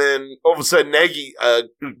scared. And then all of a sudden Nagi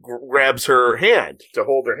grabs her hand to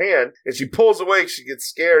hold her hand, and she pulls away. She gets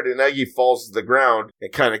scared, and Nagi falls to the ground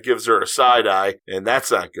and kind of gives her a side eye, and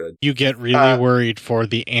that's not good. You get really worried for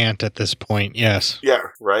the aunt at this point, yes. Yeah,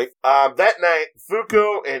 right. That night, Fuko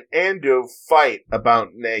and Ando fight about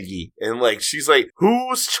Nagi, and she's like,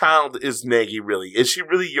 whose child is Nagi really? Is she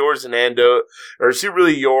really yours and Ando, or is she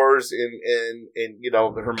really yours and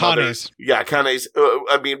her mother's? Yeah, Kane's.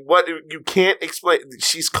 I mean, what, you can't explain.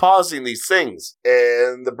 She's causing these things,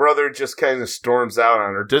 and the brother just kind of storms out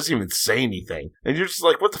on her, doesn't even say anything, and you're just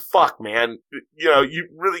like, what the fuck, man? You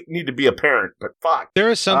really need to be a parent, but fuck. There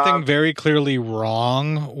is something very clearly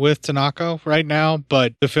wrong with Tanaka right now,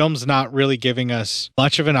 but the film's not really giving us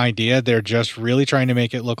much of an idea. They're just really trying to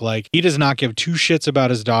make it look like he does not give two shits about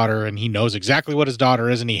his daughter, and he knows exactly what his daughter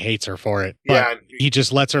is, and he hates her for it. Yeah. But he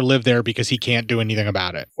just lets her live there because he can't do anything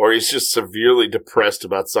about it. Or he's just severely depressed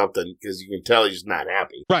about something, because you can tell he's not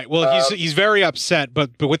happy. Right. Well, he's very upset,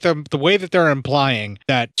 but with the way that they're implying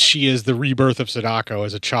that she is the rebirth of Sadako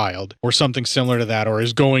as a child, or something similar to that, or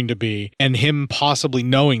is going to be, and him possibly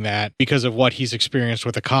knowing that because of what he's experienced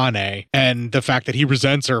with Akane, and the fact that he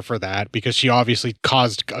resents her for that because she obviously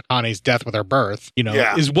caused Akane's death with her birth,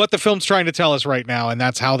 is what the film's trying to tell us right now, and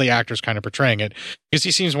that's how the actor's kind of portraying it, because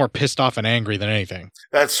he seems more pissed off and angry than anything.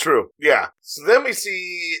 That's true. Yeah. So then we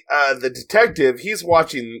see the detective. He's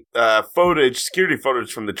watching security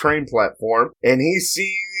footage from the train platform, and he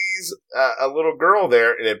sees a little girl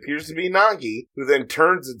there, and it appears to be Nagi, who then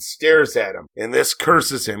turns and stares at him, and this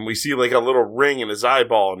curses him. We see like a little ring in his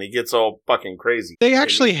eyeball, and he gets all fucking crazy. They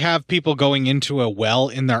actually have people going into a well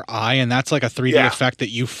in their eye, and that's like a 3D effect that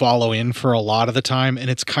you follow in for a lot of the time, and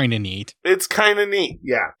it's kind of neat.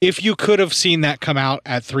 Yeah. If you could have seen that come out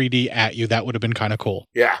at 3D at you, that would have been kind of cool.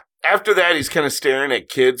 Yeah. After that, he's kind of staring at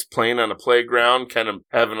kids playing on a playground, kind of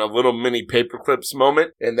having a little mini paperclips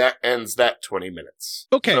moment, and that ends that 20 minutes.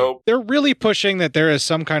 Okay, so they're really pushing that there is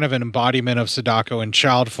some kind of an embodiment of Sadako in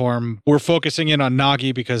child form. We're focusing in on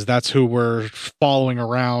Nagi because that's who we're following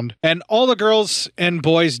around. And all the girls and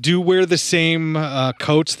boys do wear the same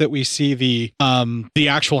coats that we see the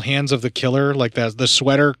actual hands of the killer, like the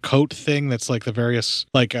sweater coat thing that's like the various,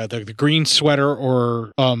 like the green sweater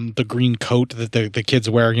or the green coat that the kids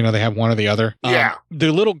wear, they have one or the other. Yeah.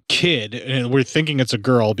 The little kid, and we're thinking it's a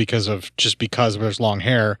girl because there's long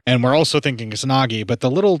hair, and we're also thinking it's Nagi, but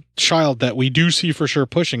the little child that we do see for sure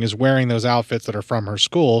pushing is wearing those outfits that are from her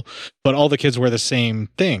school, but all the kids wear the same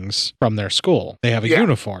things from their school. They have a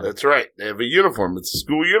uniform. That's right. They have a uniform. It's a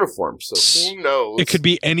school uniform, so who knows? It could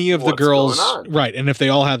be any of the girls, right? And if they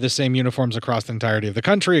all have the same uniforms across the entirety of the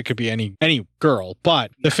country, it could be any girl.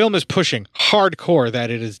 But the film is pushing hardcore that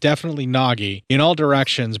it is definitely Nagi in all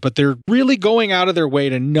directions, but they're really going out of their way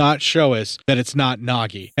to not show us that it's not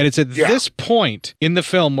Nagi. And it's at this point in the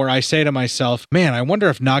film where I say to myself, man, I wonder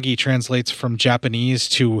if Nagi translates from Japanese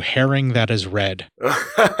to herring that is red.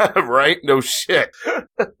 Right? No shit.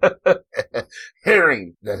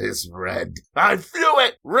 Herring that is red. I knew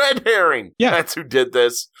it! Red herring. Yeah. That's who did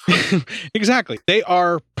this. Exactly. They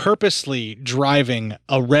are purposely driving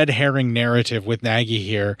a red herring narrative with Nagi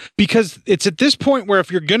here because it's at this point where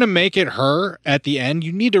if you're going to make it her at the end,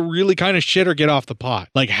 you need to really kind of shit or get off the pot.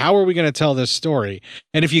 Like, how are we going to tell this story?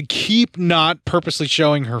 And if you keep not purposely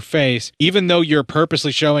showing her face, even though you're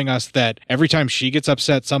purposely showing us that every time she gets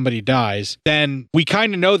upset, somebody dies, then we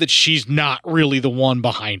kind of know that she's not really the one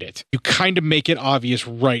behind it. You kind of make it obvious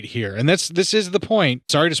right here. And this is the point.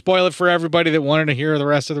 Sorry to spoil it for everybody that wanted to hear the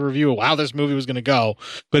rest of the review of how this movie was going to go.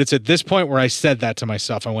 But it's at this point where I said that to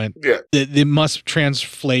myself. I went, it must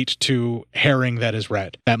translate to herring that is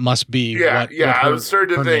red. That must be what I was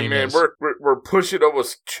starting to think, man, we're pushing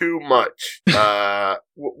almost too much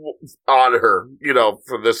on her,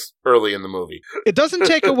 for this early in the movie. It doesn't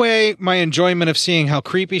take away my enjoyment of seeing how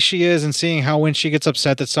creepy she is and seeing how when she gets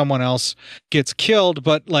upset that someone else gets killed,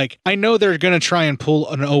 but like I know they're going to try and pull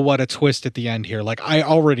an oh what a twist at the end here. Like I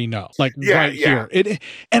already know. Like here.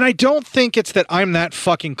 And I don't think it's that I'm that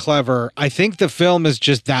fucking clever. I think the film is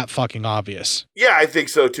just that fucking obvious. Yeah, I think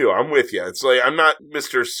so too. I'm with you. It's like I'm not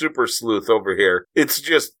Mr. Super Sleuth over here. It's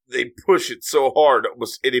just they push it so hard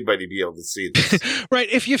almost anybody be able to see this. Right.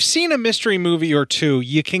 If you've seen a mystery movie or two,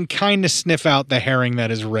 you can kind of sniff out the herring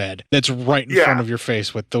that is red. That's right in front of your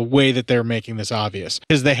face with the way that they're making this obvious.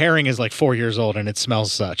 Because the herring is like 4 years old and it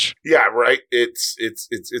smells such. Yeah, right. It's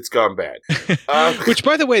gone bad. Which,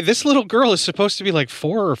 by the way, this little girl is supposed to be like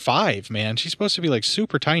 4 or 5, man. She's supposed to be like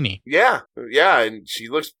super tiny. Yeah, and she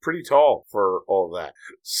looks pretty tall for all of that.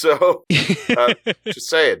 So, just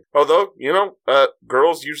saying. Although,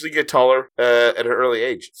 girls usually get taller at an early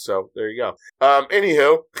age. So, there you go. Anywho.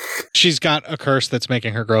 She's got a curse that's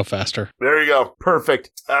making her grow faster. There you go. Perfect.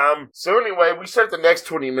 So anyway, we start the next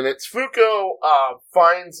 20 minutes. Fuko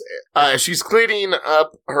finds, she's cleaning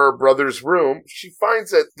up her brother's room. She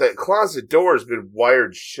finds that the closet door has been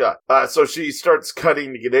wired shut. So she starts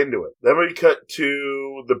cutting to get into it. Then we cut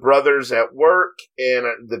to the brothers at work, and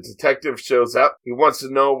the detective shows up. He wants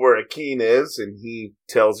to know where Akeen is, and he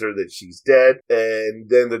tells her that she's dead. And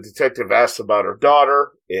then the detective asks about her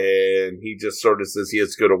daughter, and he just sort of says he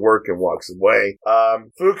has to go to work and walks away.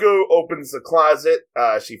 Fuku opens the closet.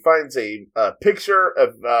 She finds a picture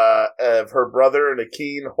of her brother and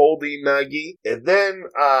Akeen holding Nagi, and then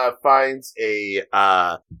finds a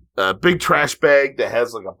big trash bag that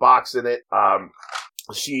has like a box in it.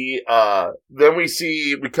 Then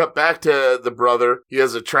we cut back to the brother. He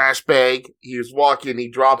has a trash bag. He was walking, he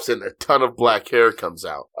drops it, and a ton of black hair comes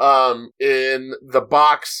out. In the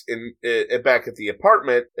box, back at the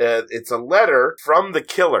apartment, it's a letter from the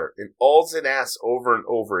killer, and all's it asks over and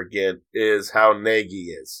over again is how Nagi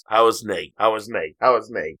is. How is Nag? How is Nag? How is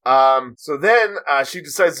Nag? So then, she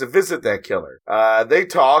decides to visit that killer. They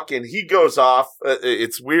talk, and he goes off.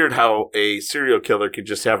 It's weird how a serial killer could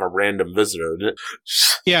just have a random visitor.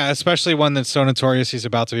 Yeah, especially one that's so notorious he's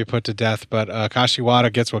about to be put to death, but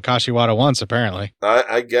Kashiwada gets what Kashiwada wants, apparently.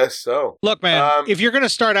 I guess so. Look, man, if you're going to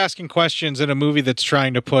start asking questions in a movie that's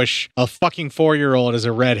trying to push a fucking 4-year-old as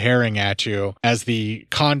a red herring at you, as the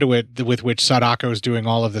conduit with which Sadako is doing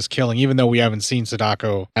all of this killing, even though we haven't seen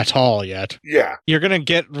Sadako at all yet. Yeah. You're going to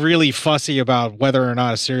get really fussy about whether or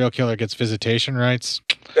not a serial killer gets visitation rights.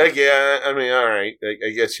 Yeah, I mean, all right.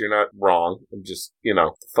 I guess you're not wrong. I'm just,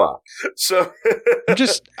 fuck. So...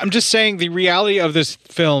 I'm just saying the reality of this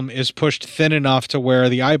film is pushed thin enough to where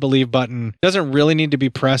the I believe button doesn't really need to be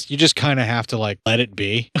pressed. You just kind of have to let it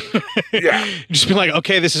be. Yeah. Just be like,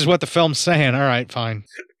 okay, this is what the film's saying. All right, fine.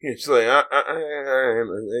 It's like, I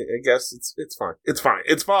guess it's fine.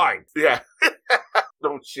 It's fine. Yeah.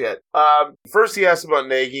 No shit. First he asks about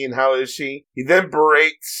Nagi and how is she. He then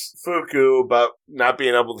berates Fuku about not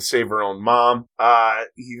being able to save her own mom.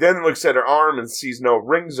 He then looks at her arm and sees no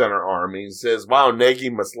rings on her arm. And he says, wow,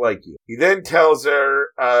 Nagi must like you. He then tells her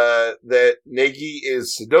that Nagi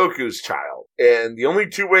is Sudoku's child. and the only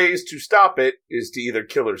two ways to stop it is to either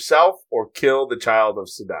kill herself or kill the child of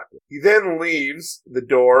Sadako. He then leaves, the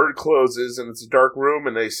door closes, and it's a dark room,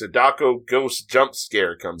 and a Sadako ghost jump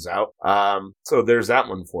scare comes out. So there's that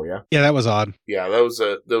one for you. Yeah, that was odd. Yeah, that was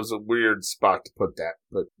a weird spot to put that,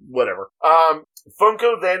 but whatever.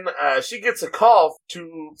 Funko then, she gets a call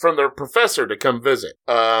from their professor to come visit.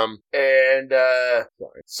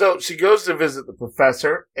 So she goes to visit the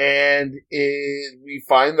professor, and we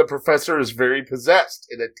find the professor is very possessed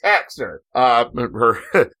and attacks her.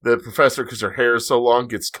 The professor, because her hair is so long,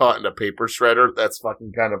 gets caught in a paper shredder. That's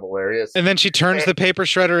fucking kind of hilarious. And then she turns the paper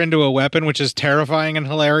shredder into a weapon, which is terrifying and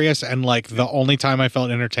hilarious, and like the only time I felt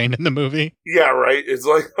entertained in the movie. Yeah, right. It's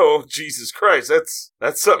like, oh, Jesus Christ,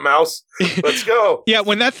 that's something else. Let's go. Yeah,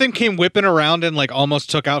 when that thing came whipping around and like almost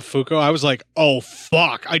took out Fuko, I was like, oh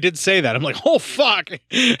fuck. I did say that. I'm like, oh fuck,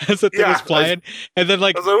 as the thing was flying. And then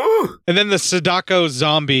like, and then the Sadako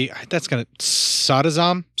zombie, that's gonna,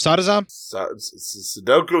 Sadazam?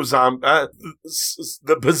 Sadako zombie,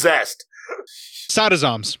 the possessed.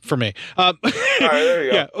 Sadazams for me. All right, there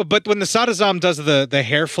you go. Yeah, but when the Sadazam does the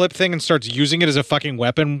hair flip thing and starts using it as a fucking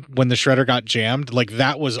weapon when the shredder got jammed, like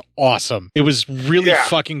that was awesome. It was really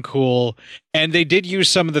fucking cool. And they did use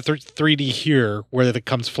some of the 3D here where it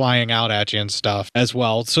comes flying out at you and stuff as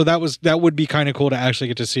well. So that would be kind of cool to actually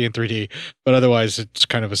get to see in 3D. But otherwise, it's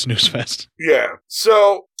kind of a snooze fest. Yeah.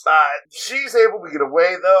 So she's able to get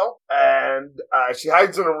away, though, and she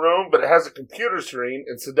hides in a room, but it has a computer screen,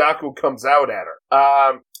 and Sadako comes out at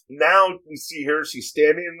her. Now we see her, she's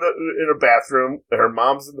standing in a bathroom, her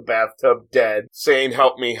mom's in the bathtub dead, saying,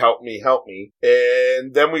 help me, help me, help me.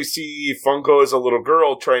 And then we see Funko as a little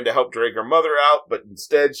girl trying to help drag her mother out, but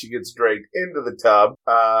instead she gets dragged into the tub.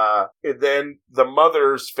 And then the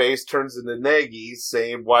mother's face turns into Nagi's,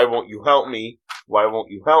 saying, why won't you help me? Why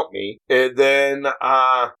won't you help me? And then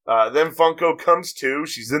Funko comes to.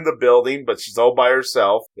 She's in the building, but she's all by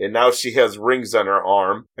herself. And now she has rings on her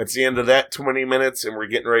arm. It's the end of that 20 minutes, and we're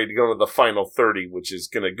getting ready to go to the final 30, which is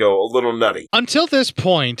going to go a little nutty. Until this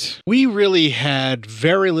point, we really had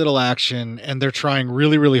very little action, and they're trying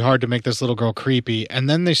really, really hard to make this little girl creepy. And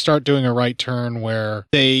then they start doing a right turn where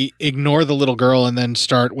they ignore the little girl and then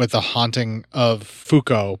start with the haunting of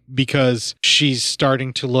Fuko because she's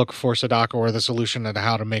starting to look for Sadako or the solution to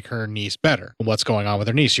how to make her niece better. What's going on with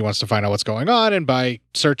her niece? She wants to find out what's going on, and by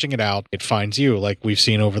searching it out, it finds you, like we've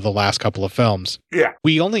seen over the last couple of films. Yeah.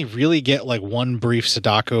 We only really get like one brief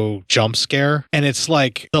Sadako jump scare, and it's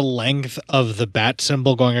like the length of the bat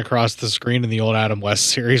symbol going across the screen in the old Adam West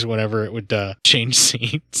series whenever it would change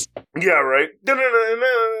scenes. Yeah, right.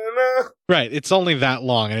 Right, it's only that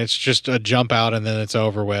long, and it's just a jump out, and then it's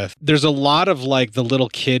over with. There's a lot of, like, the little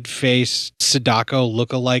kid face Sadako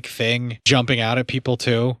look-alike thing jumping out at people,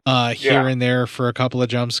 too, here and there for a couple of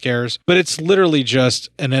jump scares. But it's literally just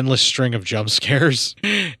an endless string of jump scares,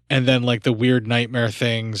 and then, like, the weird nightmare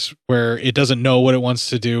things where it doesn't know what it wants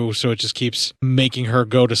to do, so it just keeps making her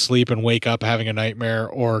go to sleep and wake up having a nightmare,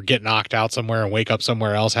 or get knocked out somewhere and wake up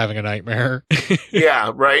somewhere else having a nightmare.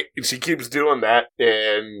 Yeah, right? She keeps doing that,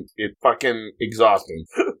 and it fucking exhausting.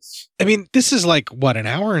 I mean, this is like, what, an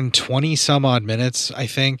hour and 20 some odd minutes, I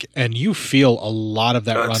think, and you feel a lot of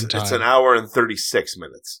that runtime. It's an hour and 36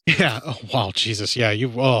 minutes. Yeah. Oh, wow, Jesus. Yeah, you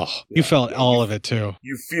felt all of it, too.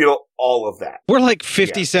 You feel all of that. We're like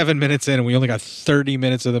 57 minutes in, and we only got 30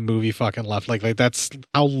 minutes of the movie fucking left. Like that's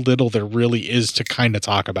how little there really is to kind of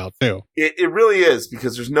talk about, too. It really is,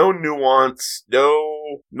 because there's no nuance,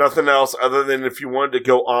 nothing else other than if you wanted to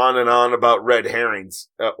go on and on about red herrings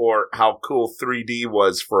or how cool 3D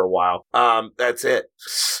was for a while. That's it.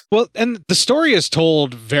 Well, and the story is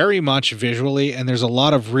told very much visually, and there's a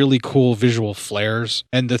lot of really cool visual flares.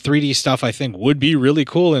 And the 3D stuff, I think, would be really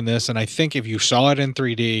cool in this. And I think if you saw it in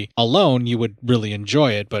 3D alone, you would really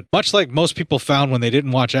enjoy it. But much like most people found when they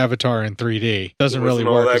didn't watch Avatar in 3D, doesn't really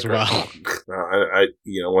work as well.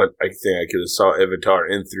 You know what? I think I could have saw Avatar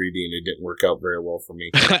in 3D and it didn't work out very well for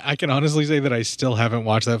me. I can honestly say that I still haven't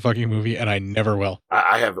watched that fucking movie, and I never will.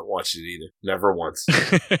 I haven't watched it either. Never once.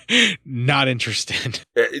 Not interested.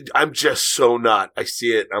 I'm just so not. I see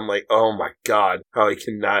it. I'm like, oh my God, how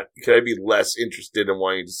can I be less interested in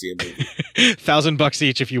wanting to see a movie? $1,000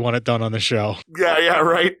 each if you want it done on the show. Yeah,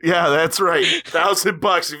 right. Yeah, that's right.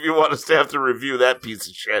 $1,000 if you want us to have to review that piece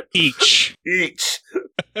of shit. Each.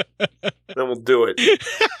 Then we'll do it.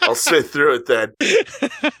 I'll sit through it then.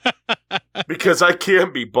 Because I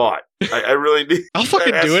can be bought. I really need. I'll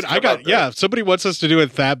fucking do it. If somebody wants us to do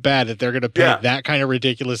it that bad that they're going to pay that kind of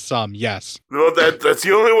ridiculous sum, yes. Well, that's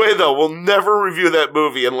the only way, though. We'll never review that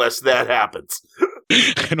movie unless that happens.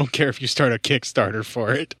 I don't care if you start a Kickstarter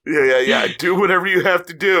for it. Yeah. Do whatever you have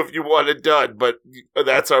to do if you want it done, but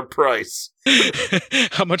that's our price.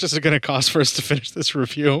 How much is it going to cost for us to finish this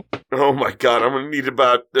review? Oh my God, I'm going to need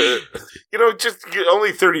about, just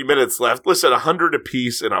only 30 minutes left. Listen, 100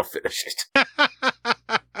 apiece and I'll finish it.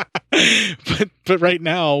 But right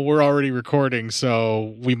now we're already recording,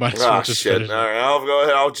 so we might as well just finish it. All right, I'll go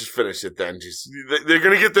ahead. I'll just finish it then. They're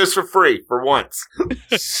going to get this for free for once.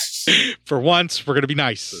 For once, we're going to be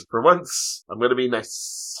nice. For once, I'm going to be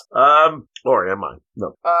nice. Or am I?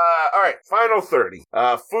 No. All right, final 30.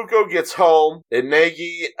 Fuko gets home, and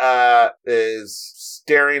Nagi, is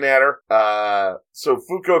staring at her. So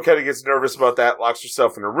Fuko kind of gets nervous about that, locks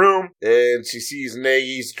herself in her room, and she sees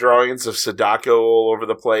Nagi's drawings of Sadako all over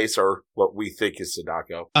the place, or what we think is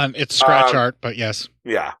Sadako. It's scratch art, but yes.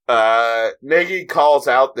 Yeah. Nagi calls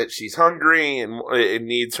out that she's hungry and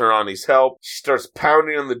needs Hirani's help. She starts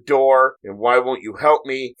pounding on the door, and why won't you help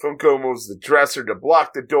me? Funko moves the dresser to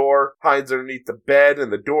block the door, hides underneath the bed,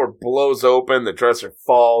 and the door blows open. The dresser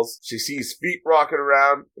falls. She sees feet rocking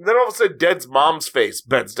around, and then all of a sudden, Dead's mom's face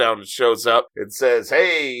bends down and shows up and says,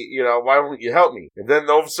 hey, why won't you help me? And then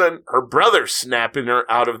all of a sudden, her brother's snapping her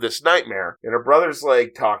out of this nightmare, and her brother's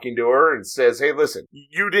like talking to her and says, hey, listen,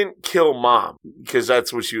 you didn't kill Mom, because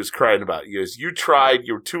that's what she was crying about. You tried,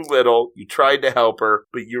 you were too little, you tried to help her,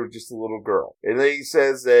 but you were just a little girl. And then he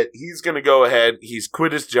says that he's going to go ahead, he's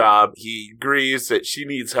quit his job, he agrees that she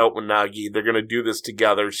needs help with Nagi, they're going to do this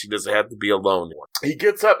together, she doesn't have to be alone anymore. He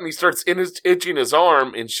gets up and he starts itching his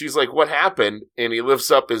arm, and she's like, what happened? And he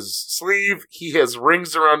lifts up his sleeve, he has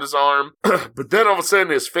rings around his arm, but then all of a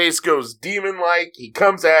sudden his face goes demon-like, he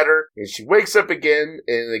comes at her, and she wakes up again,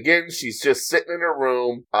 and again she's just sitting in her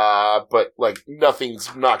room, but like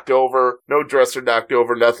nothing's knocked over, no dresser knocked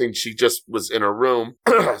over, nothing, she just was in her room.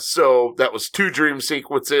 So that was 2 dream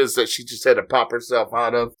sequences that she just had to pop herself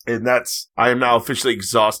out of, and I am now officially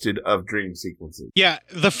exhausted of dream sequences. Yeah,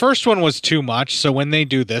 the first one was too much, so when they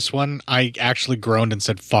do this one, I actually groaned and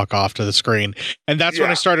said fuck off to the screen. And that's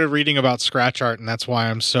when I started reading about scratch art, and that's why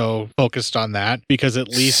I'm so focused on that, because at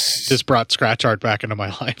least this brought scratch art back into my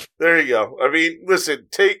life. There you go. I mean, listen,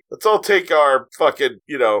 let's all take our fucking,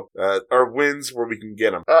 our wins where we can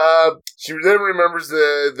get them. She then remembers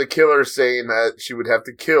the killer saying that she would have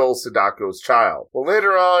to kill Sadako's child. Well,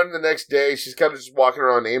 later on the next day, she's kind of just walking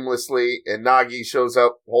around aimlessly, and Nagi shows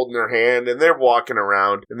up holding her hand, and they're walking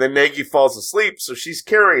around, and then Nagi falls asleep, so she's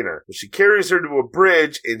carrying her. She carries her to a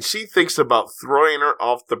bridge, and she thinks about throwing her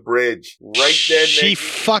off the bridge. Right then, she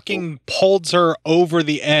fucking holds her over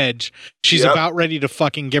the edge. She's about ready to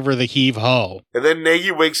fucking give her the heave-ho. And then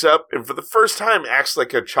Nagi wakes up, and for the first time acts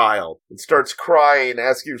like a child, and starts crying,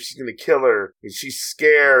 asking if she's going to kill her, and she's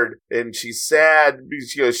scared, and she's sad,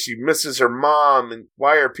 because she misses her mom, and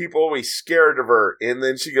why are people always scared of her? And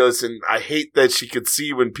then she goes, and I hate that she could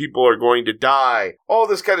see when people are going to die. All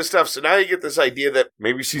this kind of stuff. So now you get this idea that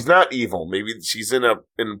maybe she's not evil. Maybe she's in an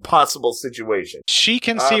impossible situation. She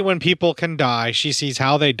can see when people can die. She sees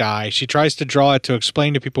how they die. She tries to draw it to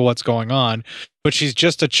explain to people what's going on. But she's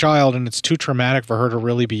just a child, and it's too traumatic for her to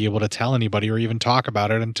really be able to tell anybody or even talk about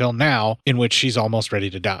it until now, in which she's almost ready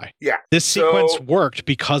to die. Yeah. This sequence worked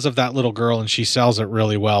because of that little girl, and she sells it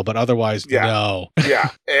really well, but otherwise, no. Yeah.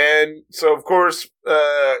 And so, of course,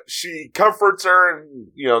 she comforts her, and,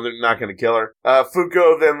 they're not going to kill her.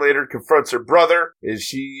 Fuko then later confronts her brother.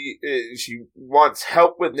 She wants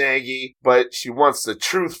help with Nagi, but she wants the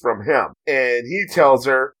truth from him. And he tells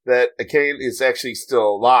her that Akane is actually still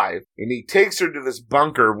alive, and he takes her to this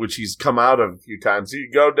bunker, which he's come out of a few times. So you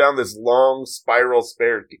go down this long spiral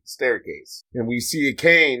staircase, and we see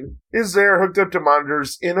Akane is there hooked up to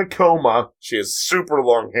monitors in a coma. She has super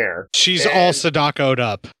long hair. She's all Sadako'd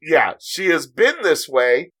up. Yeah, she has been this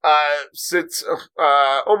way since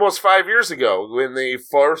almost 5 years ago. When they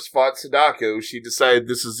first fought Sadako, she decided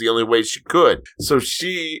this is the only way she could. So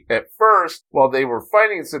she, at first, while they were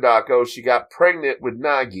fighting Sadako, she got pregnant with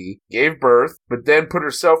Nagi, gave birth, but then put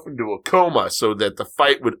herself into a coma so that the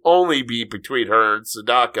fight would only be between her and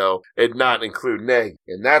Sadako and not include Nagi.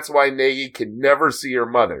 And that's why Nagi can never see her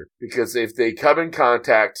mother, because if they come in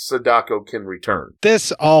contact, Sadako can return.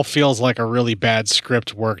 This all feels like a really bad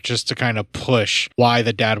script work just to kind of push why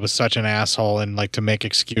the dad was such an asshole and like to make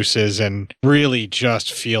excuses, and really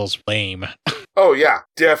just feels lame. Oh yeah,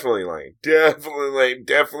 definitely lame. Definitely lame.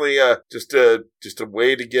 Definitely just a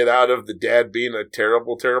way to get out of the dad being a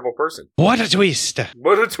terrible, terrible person. What a twist.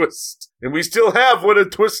 What a twist. And we still have What a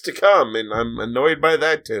Twist to come, and I'm annoyed by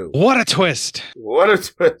that too. What a twist. What a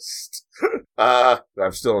twist.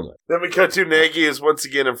 I'm still annoyed. Then we cut to Nagy is once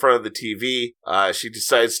again in front of the TV. She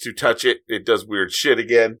decides to touch it. It does weird shit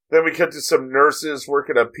again. Then we cut to some nurses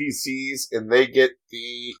working on PCs, and they get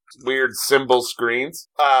the weird symbol screens.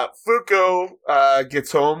 Fuko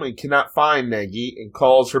gets home and cannot find Nagy and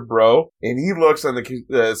calls her bro. And he looks on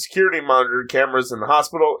the security monitor cameras in the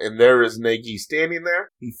hospital, and there is Nagy standing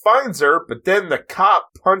there. He finds her, but then the cop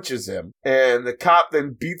punches him, and the cop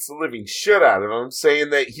then beats the living shit out of him,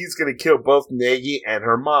 saying that he's going to kill both Nagy and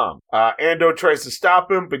her mom. Ando tries to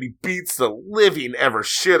stop him, but he beats the living ever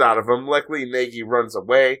shit out of him. Luckily, Nagy runs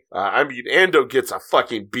away. Ando gets a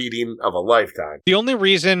fucking beating of a lifetime. The only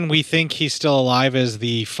reason we think he's still alive is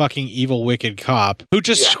the fucking evil, wicked cop, who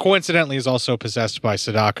just coincidentally is also possessed by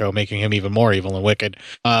Sadako, making him even more evil and wicked,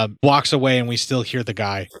 walks away, and we still hear the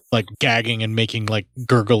guy, like, gagging and making, like,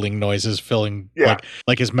 gurgling noises, filling,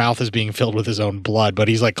 like his mouth is being filled with his own blood, but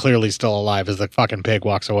he's, like, clearly still alive as the fucking pig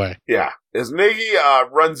walks away. Yeah. As Nagy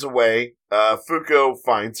runs away, Fuko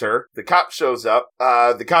finds her. The cop shows up.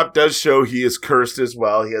 The cop does show he is cursed as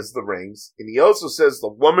well. He has the rings. And he also says the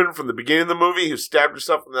woman from the beginning of the movie who stabbed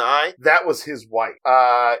herself in the eye, that was his wife.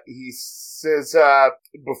 He says,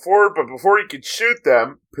 before he could shoot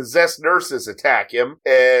them, possessed nurses attack him,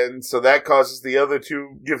 and so that causes the other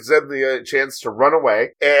two, gives them the chance to run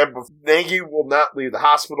away, and Nagy will not leave the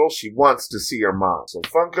hospital. She wants to see her mom. So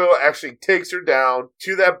Funko actually takes her down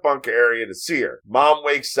to that bunker area to see her. Mom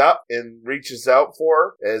wakes up and reaches out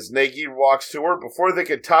for her as Nagy walks to her. Before they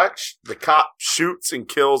can touch, the cop shoots and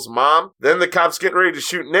kills Mom. Then the cop's getting ready to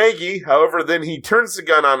shoot Nagy. However, then he turns the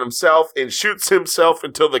gun on himself and shoots himself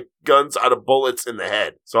until the gun's out of bullets in the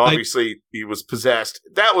head. So obviously he was possessed.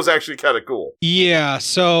 That was actually kind of cool. Yeah,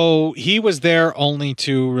 so he was there only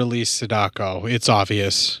to release Sadako. It's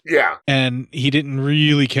obvious. Yeah. And he didn't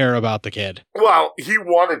really care about the kid. Well, he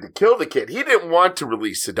wanted to kill the kid. He didn't want to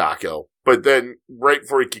release Sadako. But then, right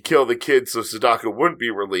before he could kill the kid so Sadako wouldn't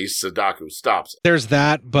be released, Sadako stops it. There's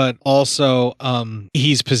that, but also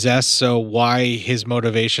he's possessed, so why his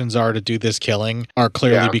motivations are to do this killing are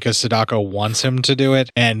clearly because Sadako wants him to do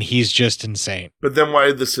it, and he's just insane. But then why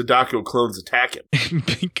did the Sadako clones attack him?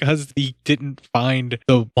 Because he didn't find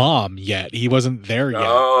the bomb yet. He wasn't there yet.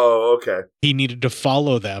 Oh, okay. He needed to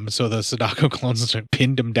follow them, so the Sadako clones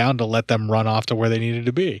pinned him down to let them run off to where they needed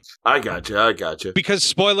to be. I gotcha. Because,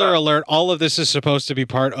 spoiler alert, all of this is supposed to be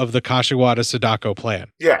part of the Kashiwada Sadako plan.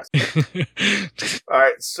 Yes. All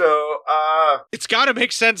right, so, it's gotta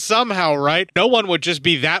make sense somehow, right? No one would just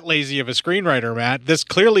be that lazy of a screenwriter, Matt. That's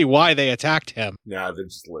clearly why they attacked him. Nah, they're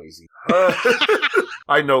just lazy.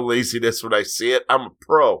 I know laziness when I see it. I'm a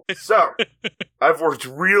pro. So, I've worked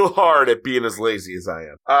real hard at being as lazy as I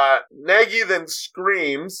am. Nagy then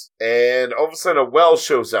screams, and all of a sudden a well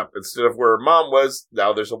shows up. Instead of where her mom was,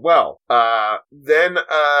 now there's a well. Then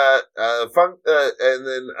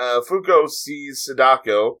Fuko sees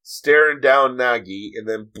Sadako staring down Nagy, and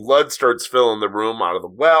then blood starts filling the room out of the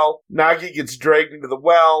well. Nagy gets dragged into the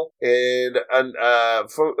well, and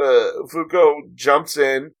Fuko jumps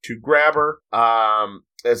in to grab her.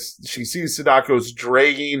 As she sees Sadako's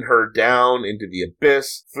dragging her down into the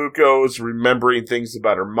abyss, Fuko's remembering things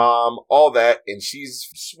about her mom, all that, and she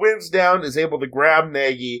swims down, is able to grab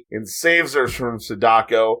Nagy, and saves her from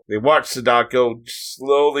Sadako. They watch Sadako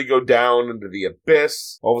slowly go down into the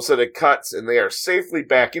abyss. All of a sudden it cuts, and they are safely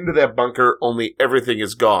back into that bunker, only everything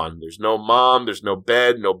is gone. There's no mom, there's no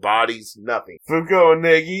bed, no bodies, nothing. Fuko and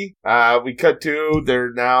Nagy, we cut to,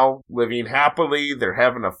 they're now living happily, they're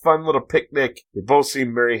having a fun little picnic. They both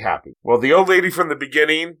seem very happy. Well, the old lady from the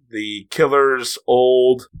beginning, the killer's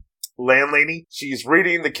old landlady, she's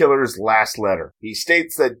reading the killer's last letter. He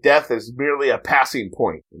states that death is merely a passing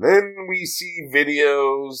point. And then we see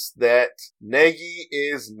videos that Nagy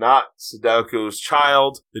is not Sadako's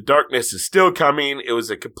child. The darkness is still coming. It was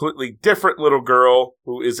a completely different little girl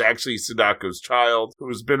who is actually Sadako's child,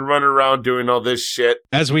 who's been running around doing all this shit.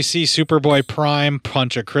 As we see Superboy Prime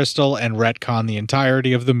punch a crystal and retcon the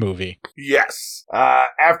entirety of the movie. Yes.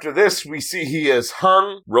 After this, we see he is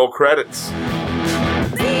hung. Roll credits.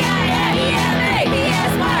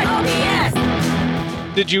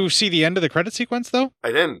 Did you see the end of the credit sequence, though?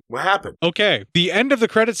 I didn't. What happened? Okay, the end of the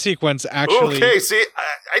credit sequence actually. Okay, see,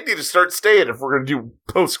 I need to start staying if we're going to do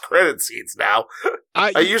post-credit scenes now.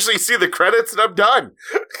 I usually see the credits and I'm done.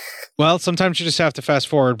 Well, sometimes you just have to fast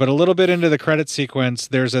forward, but a little bit into the credit sequence,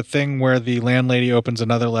 there's a thing where the landlady opens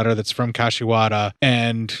another letter that's from Kashiwada,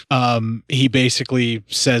 and he basically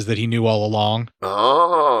says that he knew all along.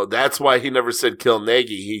 Oh, that's why he never said kill Nagi.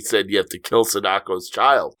 He said you have to kill Sadako's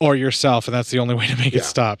child. Or yourself, and that's the only way to make it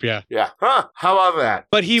stop, yeah. Yeah. Huh, how about that?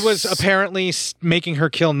 But he was apparently making her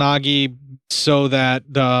kill Nagi so that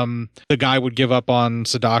the guy would give up on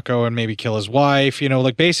Sadako and maybe kill his wife. You know,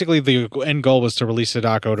 like basically the end goal was to release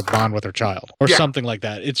Sadako to bond with her child or something like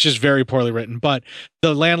that. It's just very poorly written. But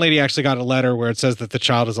the landlady actually got a letter where it says that the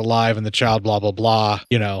child is alive and the child blah, blah, blah,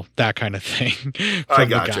 you know, that kind of thing from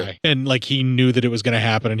the guy. And like he knew that it was going to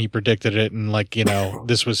happen and he predicted it and like, you know,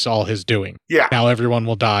 this was all his doing. Yeah. Now everyone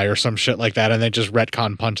will die or some shit like that. And they just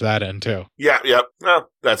retcon punch that in too. Yeah, yep. Well,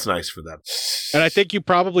 that's nice for them. And I think you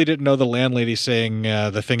probably didn't know the landlady saying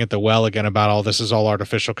the thing at the well again about all this is all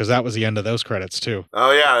artificial because that was the end of those credits too.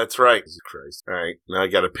 Oh, yeah, that's right. Christ. All right. Now I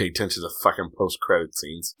got to pay attention to the fucking post-credit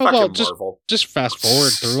scenes. Oh, fucking well, Marvel. Just fast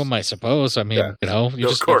forward through them, I suppose. I mean, you know, you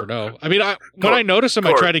just Court. never know. I mean, when I noticed them,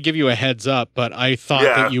 I tried to give you a heads up, but I thought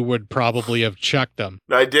that you would probably have checked them.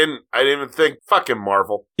 I didn't even think. Fucking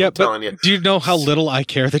Marvel. Yeah, I'm telling you. Do you know how little I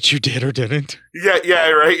care that you did or didn't? Yeah,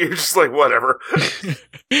 right. You're just like, whatever.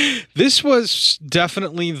 This was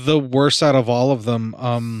definitely the worst out of all of them.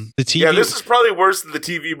 The TV. Yeah, this is probably worse than the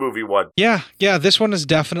TV movie one. Yeah. This one is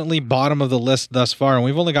definitely bottom of the list thus far, and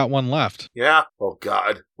we've only got one left. Yeah. Oh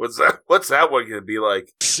God. What's that one gonna be like?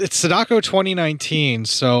 It's Sadako 2019,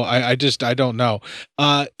 so I don't know.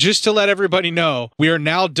 Just to let everybody know, we are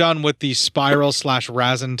now done with the Spiral /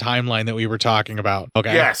 Razin timeline that we were talking about.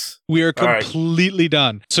 Okay. Yes. We are completely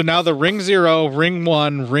done. So now the Ring 0, Ring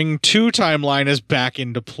 1, Ring 2 timeline is back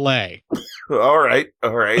into play. All right.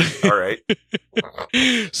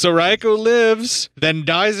 So Raiko lives, then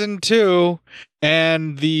dies in 2,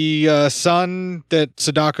 and the son that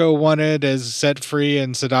Sadako wanted is set free,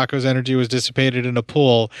 and Sadako's energy was dissipated in a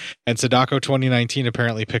pool, and Sadako 2019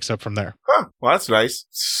 apparently picks up from there. Huh. Well, that's nice.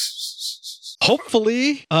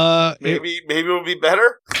 Hopefully, maybe it'll be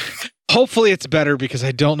better. Hopefully it's better because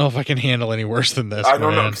I don't know if I can handle any worse than this. I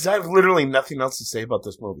don't know because I have literally nothing else to say about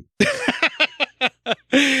this movie.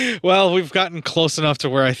 Well, we've gotten close enough to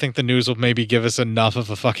where I think the news will maybe give us enough of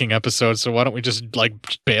a fucking episode. So why don't we just like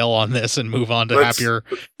bail on this and move on to happier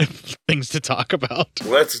things to talk about?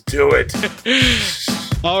 Let's do it.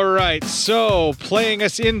 All right. So playing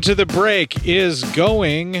us into the break is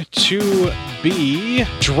going to be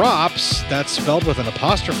Drops. That's spelled with an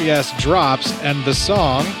apostrophe S, Drops, and the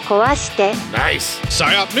song 壊して Nice.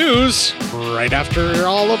 PSYOP News right after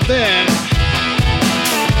all of this.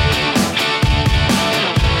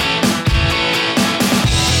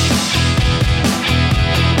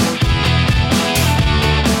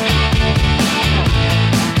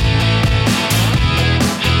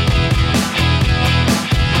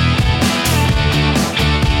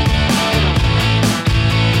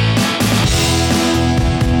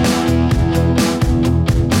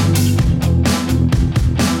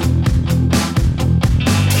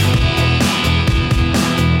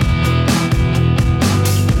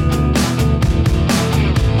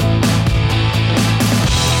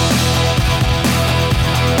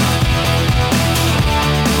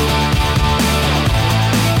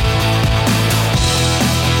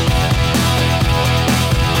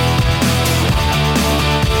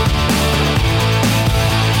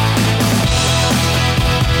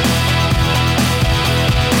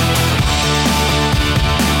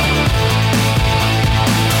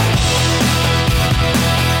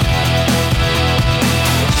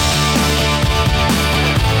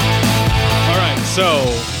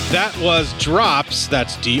 That was Drops.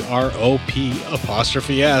 That's DROP''S,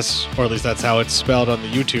 or at least that's how it's spelled on the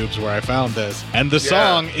YouTubes where I found this. And the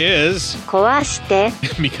song is 壊して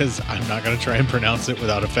because I'm not going to try and pronounce it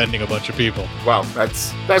without offending a bunch of people. Well,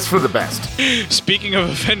 that's for the best. Speaking of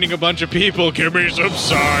offending a bunch of people, give me some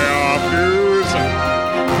PSYOP news.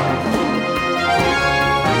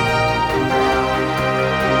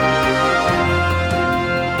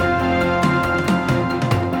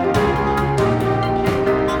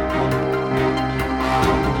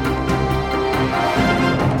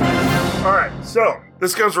 So,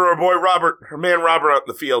 this comes from our boy Robert, our man Robert out in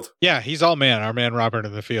the field. Yeah, he's all man, our man Robert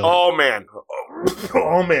in the field. All man.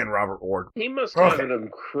 Oh man, Robert Ward. He must have an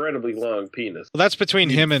incredibly long penis. Well, that's between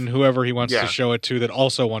him and whoever he wants to show it to that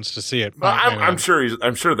also wants to see it. Well, I'm sure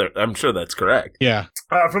that's correct. Yeah.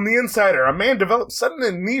 From the Insider, a man developed sudden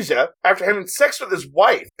amnesia after having sex with his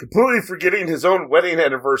wife, completely forgetting his own wedding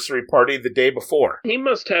anniversary party the day before. He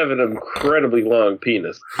must have an incredibly long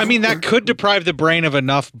penis. I mean, that could deprive the brain of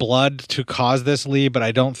enough blood to cause this, Lee, but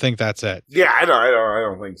I don't think that's it. Yeah, I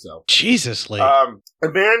don't think so. Jesus, Lee. A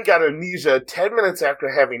man got amnesia 10 minutes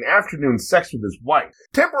after having afternoon sex with his wife,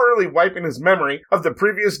 temporarily wiping his memory of the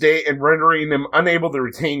previous day and rendering him unable to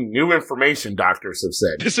retain new information, doctors have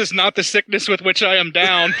said. This is not the sickness with which I am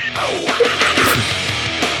down.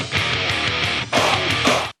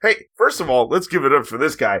 Hey, first of all, let's give it up for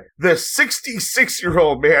this guy. The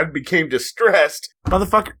 66-year-old man became distressed.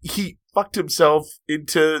 Motherfucker, he fucked himself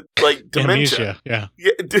into, like, dementia. Yeah.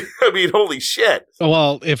 I mean, holy shit.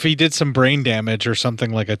 Well, if he did some brain damage or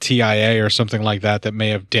something like a TIA or something like that may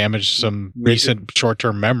have damaged some recent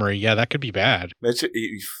short-term memory, yeah, that could be bad.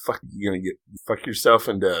 You fuck yourself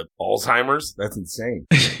into Alzheimer's? That's insane.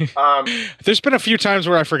 There's been a few times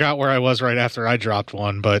where I forgot where I was right after I dropped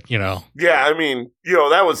one, but, Yeah, I mean,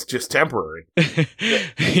 that was just temporary.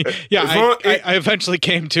 Yeah, I eventually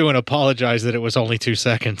came to and apologized that it was only 2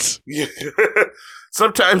 seconds. Yeah.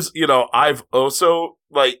 Sometimes, I've also,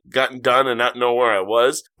 gotten done and not know where I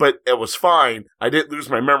was, but it was fine. I didn't lose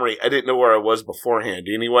my memory. I didn't know where I was beforehand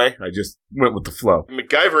anyway. I just went with the flow.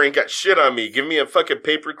 MacGyver ain't got shit on me. Give me a fucking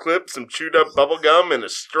paper clip, some chewed up bubble gum, and a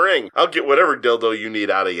string. I'll get whatever dildo you need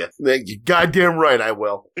out of you. You're goddamn right I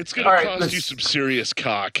will. It's gonna cost you some serious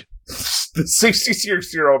cock. The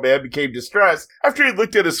 66-year-old man became distressed after he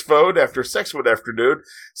looked at his phone after sex one afternoon,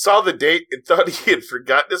 saw the date, and thought he had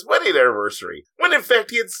forgotten his wedding anniversary, when in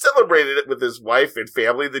fact he had celebrated it with his wife and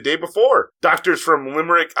family the day before. Doctors from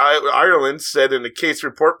Limerick, Ireland, said in a case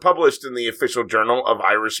report published in the official journal of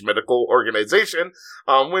Irish Medical Organization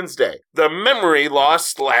on Wednesday. The memory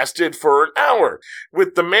loss lasted for an hour,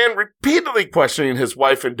 with the man repeatedly questioning his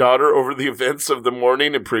wife and daughter over the events of the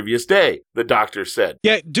morning and previous day, the doctor said.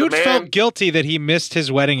 Yeah, dude felt guilty that he missed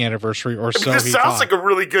his wedding anniversary, or so this he sounds thought. like a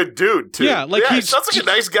really good dude, too. Yeah, he sounds like a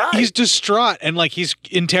nice guy. He's distraught, and he's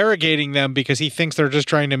interrogating them because he thinks they're just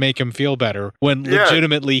trying to make him feel better, when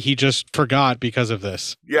legitimately he just forgot because of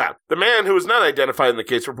this. Yeah, the man, who was not identified in the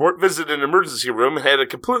case report, visited an emergency room and had a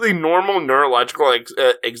completely normal neurological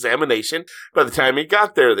examination by the time he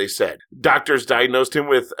got there, they said. Doctors diagnosed him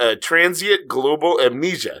with transient global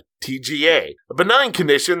amnesia, TGA, a benign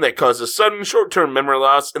condition that causes sudden short-term memory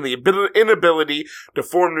loss and the inability to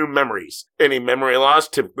form new memories. Any memory loss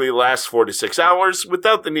typically lasts 4 to 6 hours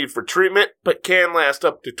without the need for treatment, but can last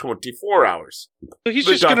up to 24 hours. So he's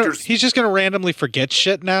just gonna randomly forget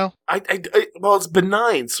shit now? Well, it's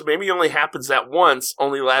benign, so maybe it only happens that once,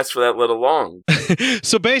 only lasts for that little long.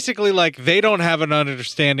 So basically, they don't have an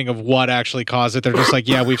understanding of what actually caused it. They're just like,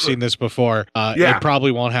 yeah, we've seen this before. It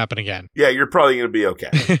probably won't happen again. Yeah, you're probably going to be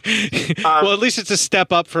okay. Well, at least it's a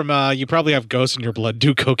step up from you probably have ghosts in your blood.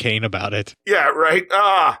 Do cocaine about it. Yeah, right.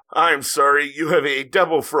 I'm sorry. You have a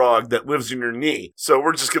devil frog that lives in your knee, so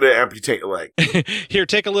we're just going to amputate your leg. Here,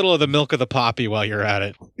 take a little of the milk of the poppy while you're at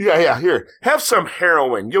it. Yeah, here. Have some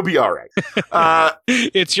heroin. You'll be all right.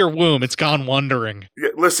 It's your womb. It's gone wandering. Yeah,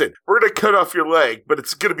 listen, we're going to cut off your leg, but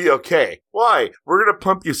it's going to be okay. Why? We're going to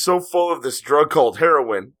pump you so full of this drug called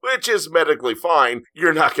heroin, which is medically fine,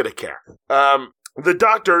 you're not going to care. The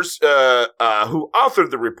doctors who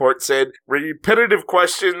authored the report said repetitive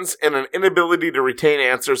questions and an inability to retain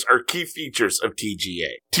answers are key features of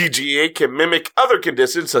TGA. TGA can mimic other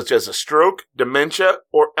conditions such as a stroke, dementia,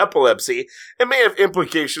 or epilepsy, and may have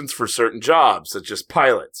implications for certain jobs, such as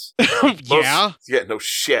pilots. Yeah, no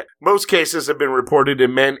shit. Most cases have been reported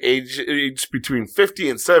in men aged between 50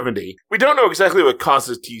 and 70. We don't know exactly what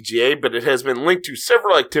causes TGA, but it has been linked to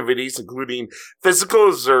several activities, including physical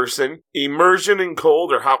exertion, immersion in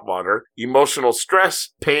cold or hot water, emotional stress,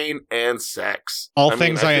 pain, and sex. All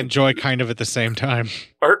things I enjoy kind of at the same time.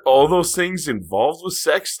 Aren't all those things involved with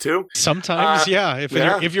sex, too? Sometimes, yeah.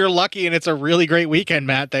 If you're lucky and it's a really great weekend,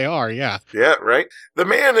 Matt, they are, yeah. Yeah, right. The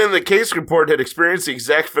man in the case report had experienced the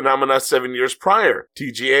exact phenomena 7 years prior.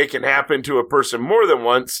 TGA can happen to a person more than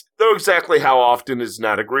once, though exactly how often is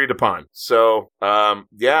not agreed upon. So, our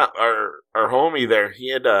homie there,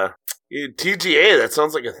 he had TGA, that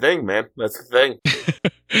sounds like a thing, man. That's a thing.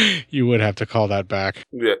 You would have to call that back.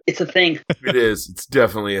 Yeah, It's a thing. it is. It's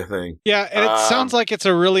definitely a thing. Yeah, and it sounds like it's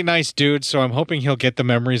a really nice dude, so I'm hoping he'll get the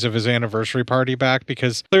memories of his anniversary party back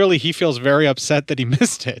because clearly he feels very upset that he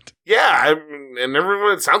missed it. Yeah, and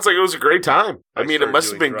everyone, it sounds like it was a great time. I mean, it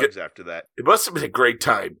must have been good. After that, It must have been a great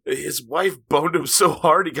time. His wife boned him so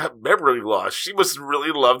hard he got memory loss. She must have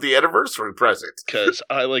really loved the anniversary present. because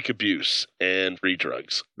I like abuse and free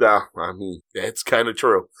drugs. No, I mean, it's kind of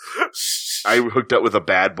true. I hooked up with a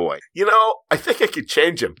bad boy. You know, I think I could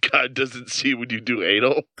change him. God doesn't see when you do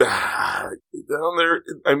anal. Well,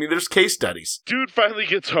 there's case studies. Dude finally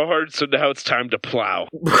gets hard, so now it's time to plow.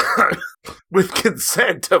 With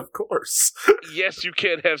consent, of course. Yes, you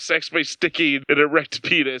can't have sex by sticking an erect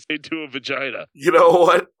penis into a vagina. You know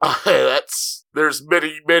what? There's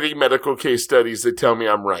many medical case studies that tell me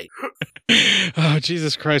I'm right. Oh,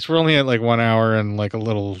 Jesus Christ. We're only at like 1 hour and like a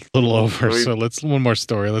little over, so let's one more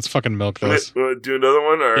story. Let's fucking milk this. Want to do another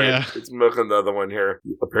one? All right. Yeah. Let's milk another one here.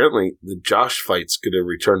 Apparently, the Josh fight's going to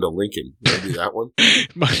return to Lincoln. Maybe that one?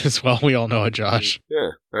 Might as well. We all know a Josh.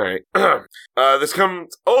 Yeah. All right. This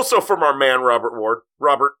comes also from our man, Robert Ward.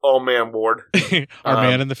 Robert Allman Ward. Our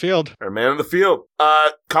man in the field. Our man in the field.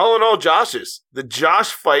 Calling all Joshes. The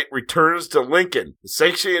Josh fight returns to Lincoln.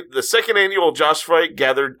 The second annual Josh fight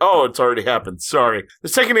gathered... Oh, it's already happened. Sorry. The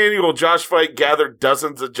second annual Josh fight gathered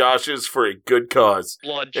dozens of Joshes for a good cause.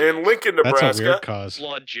 Blood in Lincoln, Nebraska. That's a weird cause.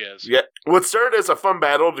 Blood jizz. Yeah. What started as a fun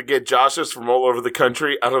battle to get Joshes from all over the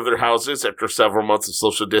country out of their houses after several months of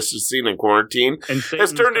social distancing and quarantine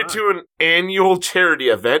has turned into an annual charity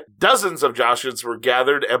event. Dozens of Joshes were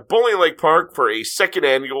gathered at Bowling Lake Park for a second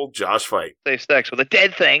annual Josh fight. Safe sex with a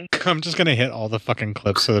dead thing. I'm just going to hit all the fucking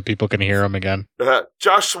clips so that people can hear them again.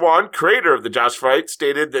 Josh Swan, creator of the Josh fight,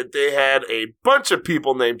 stated that they had a bunch of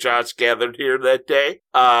people named Josh gathered here that day.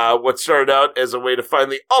 What started out as a way to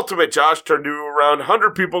find the ultimate Josh turned to around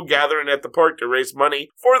 100 people gathering at the park to raise money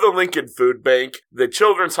for the Lincoln Food Bank, the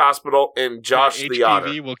Children's Hospital, and Josh the Otter.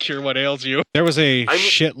 HPV will cure what ails you. There was a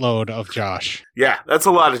shitload of Josh. Yeah, that's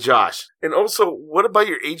a lot of Josh. And also, what about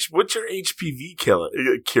what's your HPV curing?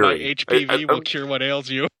 My HPV will cure what ails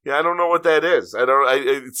you. Yeah, I don't know what that is.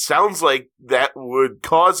 It sounds like that would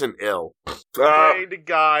cause an ill. Pray to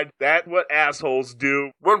God, that's what assholes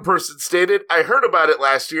do. One person stated, I heard about it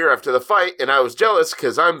last year after the fight, and I was jealous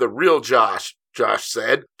because I'm the real Josh. Josh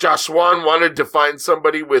said. Josh Swan wanted to find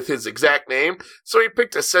somebody with his exact name, so he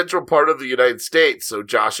picked a central part of the United States so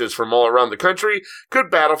Joshes from all around the country could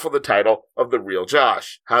battle for the title of the real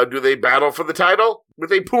Josh. How do they battle for the title?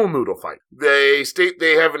 With a pool noodle fight. They state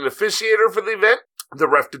they have an officiator for the event. The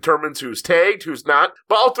ref determines who's tagged, who's not,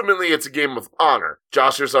 but ultimately it's a game of honor.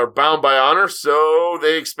 Joshers are bound by honor, so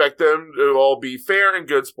they expect them to all be fair and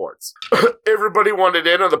good sports. Everybody wanted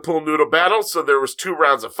in on the pool noodle battle, so there was 2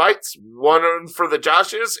 rounds of fights, one for the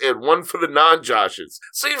Joshes and one for the non-Joshes.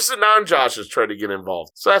 Seems the non-Joshes try to get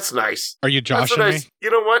involved, so that's nice. Are you joshing me? You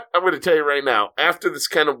know what? I'm going to tell you right now, after this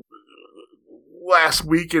kind of last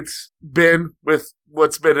week it's been with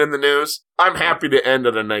what's been in the news, I'm happy to end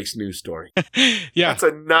on a nice news story. Yeah. That's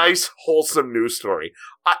a nice, wholesome news story.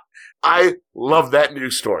 I love that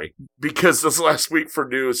news story because this last week for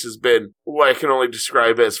news has been what I can only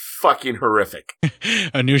describe as fucking horrific.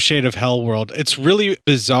 A new shade of hell world. It's really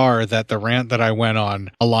bizarre that the rant that I went on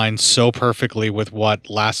aligned so perfectly with what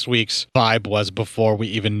last week's vibe was before we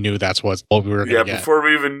even knew that's what we were going to get. Yeah, before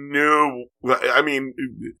we even knew. I mean,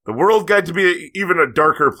 the world got to be even a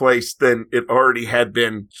darker place than it already had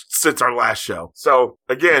been since our last show. So,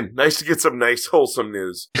 again, nice to get some nice, wholesome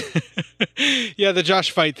news. Yeah, the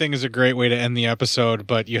Josh fight thing is a great way to end the episode,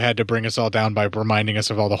 but you had to bring us all down by reminding us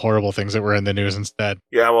of all the horrible things that were in the news instead.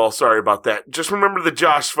 Yeah, well, sorry about that. Just remember the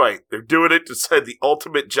Josh fight. They're doing it to say the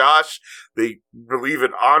ultimate Josh. They believe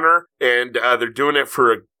in honor, and they're doing it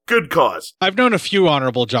for a good cause. I've known a few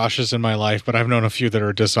honorable Joshes in my life, but I've known a few that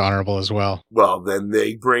are dishonorable as well. Well, then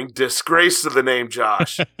they bring disgrace to the name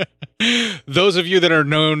Josh. Those of you that are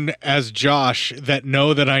known as Josh that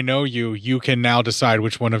know that I know you, you can now decide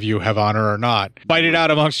which one of you have honor or not. Fight it out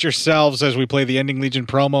amongst yourselves as we play the Ending Legion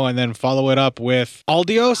promo and then follow it up with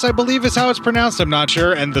Aldios, I believe is how it's pronounced, I'm not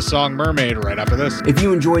sure, and the song Mermaid right after this. If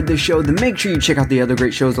you enjoyed this show, then make sure you check out the other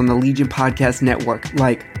great shows on the Legion Podcast Network,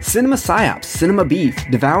 like Cinema Psyops, Cinema Beef,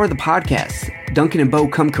 Devour the Podcast, Duncan and Bo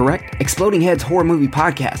Come Correct, Exploding Heads Horror Movie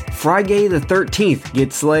Podcast, Friday the 13th,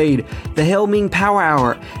 Get Slayed, The Helming Power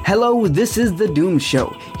Hour, Hello, This is the Doom Show,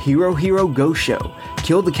 Hero Hero Go Show,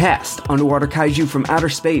 Kill the Cast, Underwater Kaiju from Outer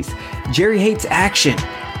Space, Jerry Hates Action,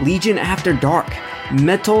 Legion After Dark,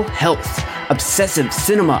 Mental Health, Obsessive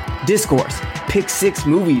Cinema, Discourse, Pick Six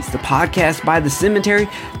Movies, the podcast by The Cemetery,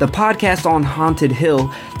 the podcast on Haunted Hill,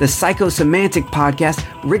 the Psychosemantic podcast,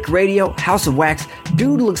 Rick Radio, House of Wax,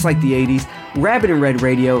 Dude Looks Like the 80s, Rabbit and Red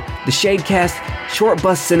Radio, The Shadecast, Short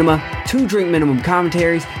Bus Cinema, Two Drink Minimum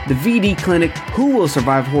Commentaries, The VD Clinic, Who Will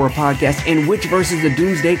Survive Horror Podcast, and Witch vs. the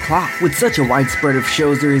Doomsday Clock. With such a wide spread of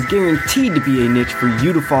shows, there is guaranteed to be a niche for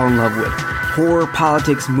you to fall in love with. Horror,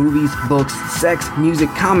 politics, movies, books, sex, music,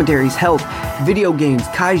 commentaries, health, video games,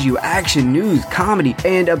 kaiju, action, news, comedy,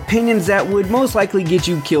 and opinions that would most likely get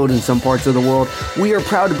you killed in some parts of the world. We are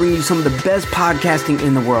proud to bring you some of the best podcasting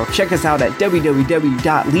in the world. Check us out at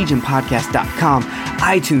www.legionpodcast.com,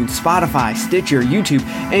 iTunes, Spotify, Stitcher, YouTube,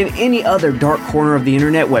 and any other dark corner of the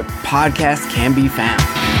internet where podcasts can be found.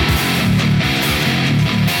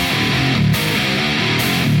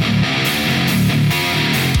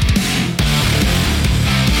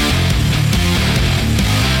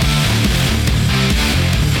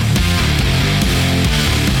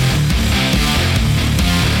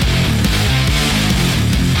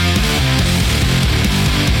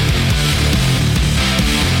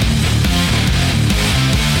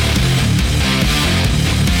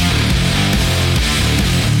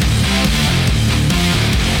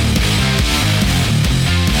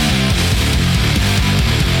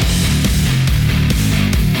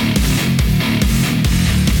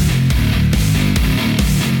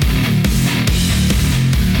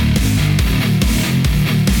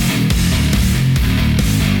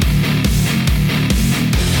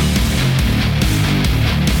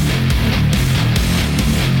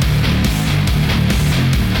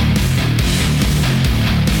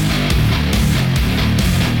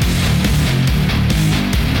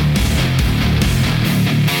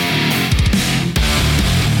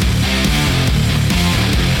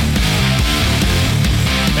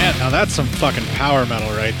 That's some fucking power metal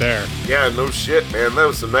right there. Yeah, no shit, man. That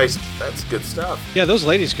was some nice. That's good stuff. Yeah, those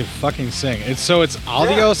ladies could fucking sing. It's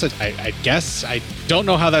Audios. Yeah. I guess I don't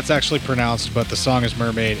know how that's actually pronounced, but the song is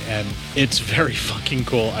Mermaid, and it's very fucking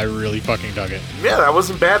cool. I really fucking dug it. Yeah, that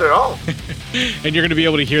wasn't bad at all. And you're going to be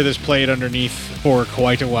able to hear this played underneath for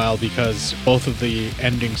quite a while because both of the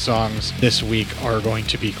ending songs this week are going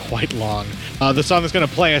to be quite long. The song that's going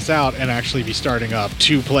to play us out and actually be starting up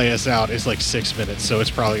to play us out is like 6 minutes, so it's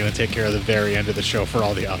probably going to take care of the very end of the show for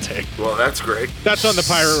all the outtake. Well, that's great. That's on the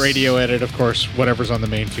Pirate Radio edit, of course. Whatever's on the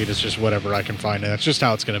main feed is just whatever I can find, and that's just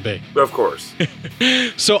how it's going to be. Of course.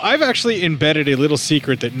 So I've actually embedded a little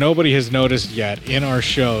secret that nobody has noticed yet in our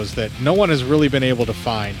shows that no one has really been able to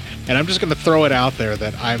find, and I'm just going to throw it out there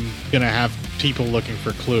that I'm going to have people looking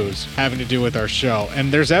for clues having to do with our show.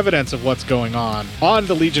 And there's evidence of what's going on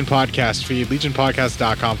the Legion podcast feed,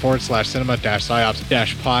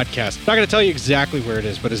 legionpodcast.com/cinema-psyops-podcast. I'm not going to tell you exactly where it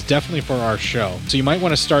is, but it's definitely for our show. So you might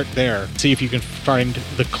want to start there, see if you can find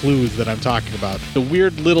the clues that I'm talking about. The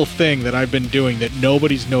weird little thing that I've been doing that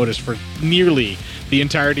nobody's noticed for nearly the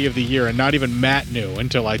entirety of the year, and not even Matt knew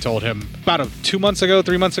until I told him about 3 months ago,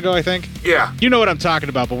 I think. Yeah. You know what I'm talking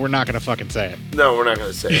about, but we're not going to fucking say it. No, we're not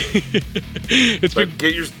going to say it.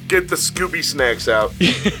 Get the Scooby snacks out.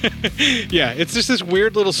 Yeah, it's just this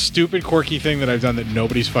weird little stupid quirky thing that I've done that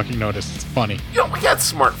nobody's fucking noticed. It's funny. Yo, we got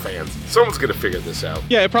smart fans. Someone's going to figure this out.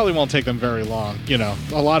 Yeah, it probably won't take them very long. You know,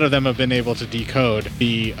 a lot of them have been able to decode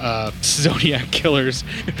the Zodiac Killer's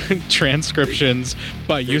transcriptions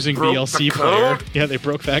by using VLC Player. Yeah, they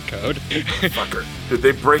broke that code. Fucker. Did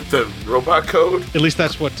they break the robot code? At least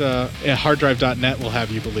that's what harddrive.net will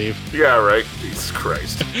have you believe. Yeah, right. Jesus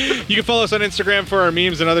Christ. You can follow us on Instagram for our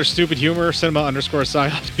memes and other stupid humor,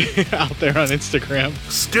 cinema_psyop out there on Instagram.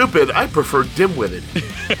 Stupid? I prefer dim-witted.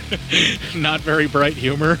 Not very bright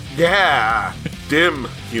humor. Yeah, dim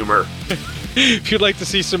humor. If you'd like to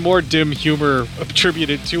see some more dim humor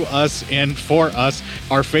attributed to us and for us,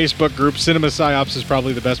 our Facebook group, Cinema Psyops, is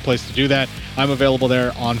probably the best place to do that. I'm available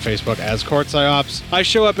there on Facebook as Court Psyops. I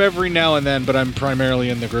show up every now and then, but I'm primarily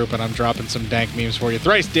in the group, and I'm dropping some dank memes for you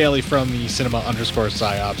thrice daily from the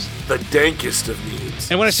Cinema_Psyops. The dankest of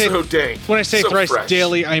memes. And when I say so dank, when I say so thrice fresh.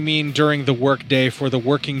 daily, I mean during the workday for the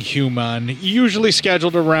working human, usually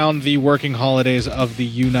scheduled around the working holidays of the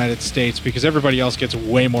United States, because everybody else gets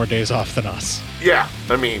way more days off than us. Yeah,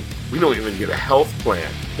 I mean, we don't even get a health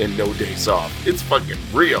plan and no days off. It's fucking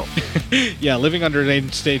real. Yeah, living under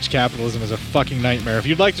stage capitalism is a fucking nightmare. If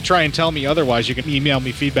you'd like to try and tell me otherwise, you can email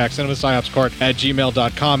me feedback,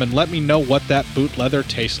 cinemapsyopscourt@gmail.com, and let me know what that boot leather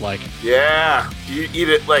tastes like. Yeah. Do you eat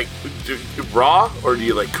it, like, raw, or do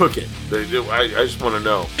you, like, cook it? I just want to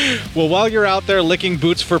know. Well, while you're out there licking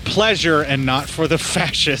boots for pleasure and not for the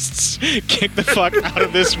fascists, kick the fuck out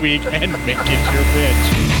of this week and make it your bitch.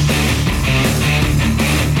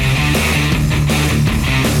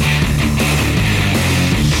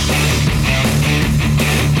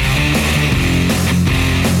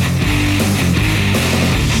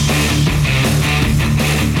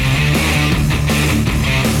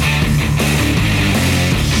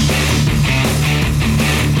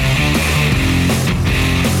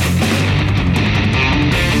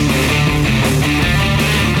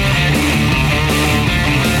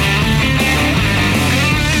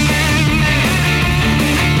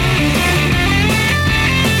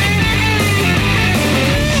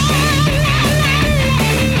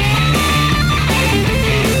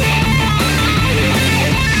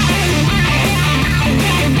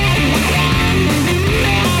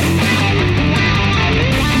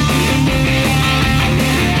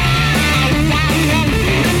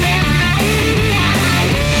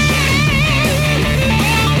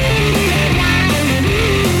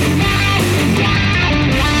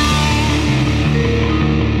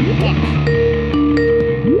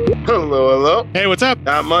 Hello. Hey, what's up?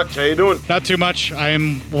 Not much. How you doing? Not too much.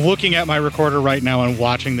 I'm looking at my recorder right now and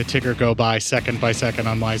watching the ticker go by second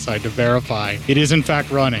on my side to verify it is in fact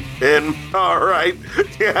running. All right.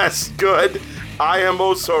 Yes, good. I am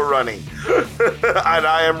also running. And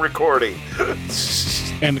I am recording.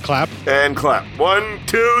 And clap. And clap. 1,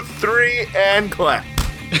 2, 3, and clap.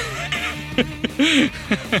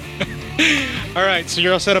 All right, so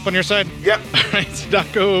you're all set up on your side? Yep. All right,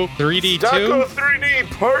 Sadako 3D2. Sadako 3D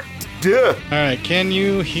Part 2. All right, can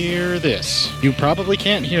you hear this? You probably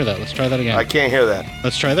can't hear that. Let's try that again. I can't hear that.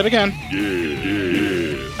 Let's try that again.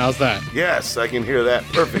 Yeah. How's that? Yes, I can hear that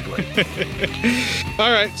perfectly.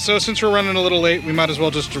 All right, so since we're running a little late, we might as well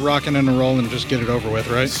just rockin' and roll and just get it over with,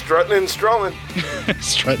 right? Strutting and strolling.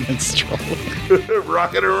 Strutting and strolling.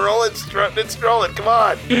 Rocking and rolling, strutting and strolling. Come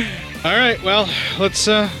on. All right, well, let's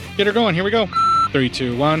get her going. Here we go. 3,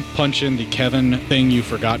 2, 1. Punch in the Kevin thing you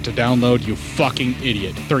forgot to download, you fucking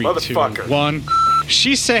idiot. 3, 2, 1.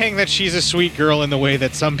 She's saying that she's a sweet girl in the way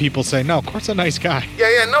that some people say, no, Court's a nice guy.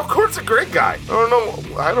 Yeah, no, Court's a great guy. I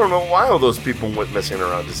don't know why all those people went missing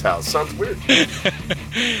around his house. Sounds weird.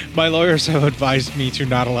 My lawyers have advised me to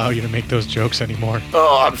not allow you to make those jokes anymore.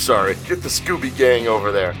 Oh, I'm sorry. Get the Scooby Gang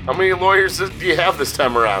over there. How many lawyers do you have this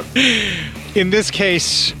time around? In this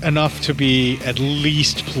case, enough to be at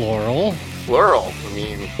least plural. Plural? I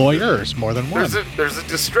mean... Lawyers, more than one. There's a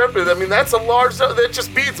discrepancy. I mean, that's a large... That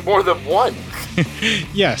just means more than one.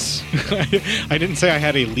 Yes. I didn't say I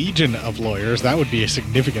had a legion of lawyers. That would be a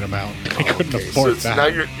significant amount. I couldn't afford that. Now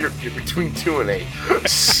you're between 2 and 8.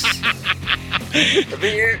 I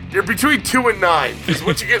think you're between 2 and 9. Because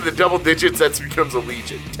once you get in the double digits, that becomes a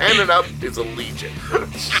legion. 10 and up is a legion.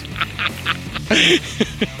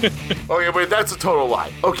 Okay, but that's a total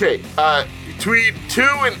lie. Okay, between 2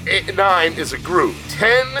 and 9 is a group.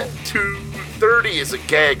 10 to 30 is a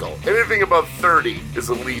gaggle. Anything above 30 is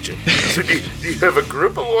a legion. So do you have a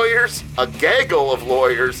group of lawyers, a gaggle of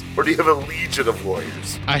lawyers, or do you have a legion of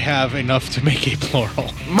lawyers? I have enough to make a plural.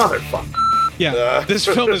 Motherfucker. Yeah, this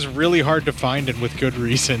film is really hard to find, and with good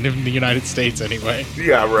reason, in the United States anyway.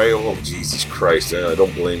 Yeah, right. Oh, Jesus Christ. I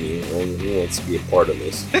don't blame you. Who wants to be a part of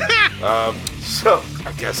this? So,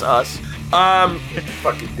 I guess us.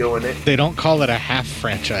 Fucking doing it. They don't call it a half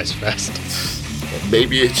franchise fest.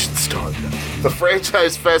 Maybe it should start the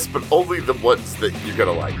franchise fest, but only the ones that you're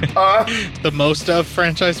gonna like. The most of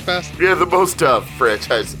franchise fest? Yeah, the most of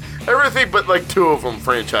franchise. Everything but like 2 of them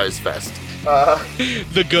franchise fest.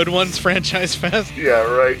 The good ones franchise fest? Yeah,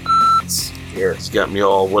 right. Here, it's got me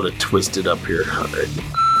all twisted up here. All right.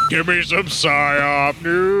 Give me some PSYOP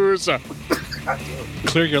news.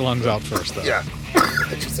 Clear your lungs out first, though. Yeah.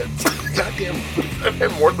 I just said, goddamn, I've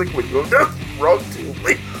had more liquid go down wrong too.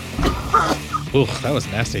 Ooh, that was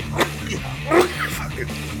nasty.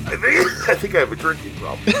 I think I have a drinking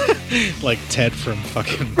problem. Like Ted from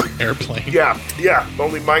fucking Airplane. Yeah.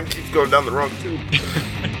 Only mine keeps going down the wrong tube.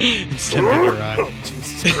 Instead of in your eye. Oh,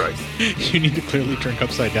 Jesus Christ. You need to clearly drink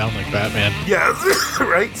upside down like Batman. Yeah,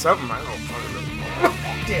 right? Something, I don't know.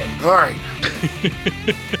 Damn. All right.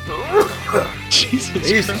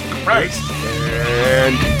 Jesus Christ.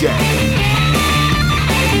 And death.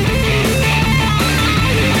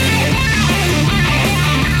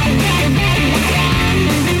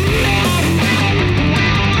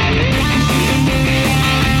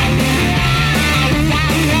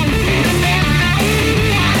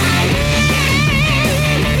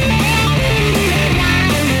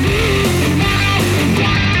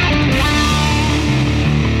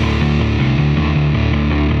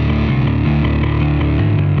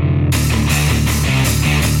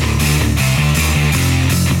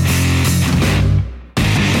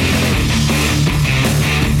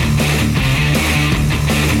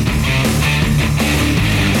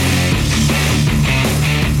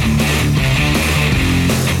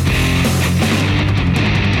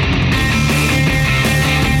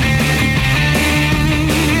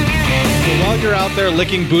 They're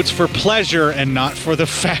licking boots for pleasure and not for the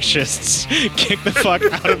fascists. Kick the fuck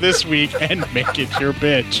out of this week and make it your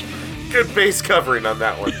bitch. Good base covering on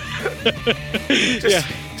that one.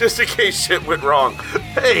 Just in case shit went wrong.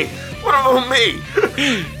 Hey, what about me?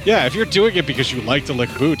 Yeah, if you're doing it because you like to lick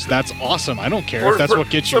boots, that's awesome. I don't care if that's what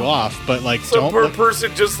gets you off, but like, some poor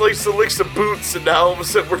person just likes to lick some boots, and now all of a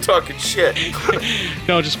sudden we're talking shit.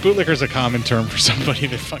 No, just bootlicker's a common term for somebody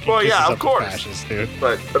that fucking pisses up the fascists, dude.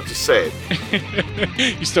 But I'm just saying.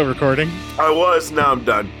 You still recording? I was. Now I'm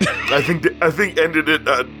done. I think ended it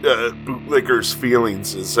on bootlicker's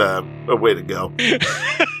feelings is a way to go.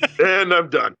 And I'm done.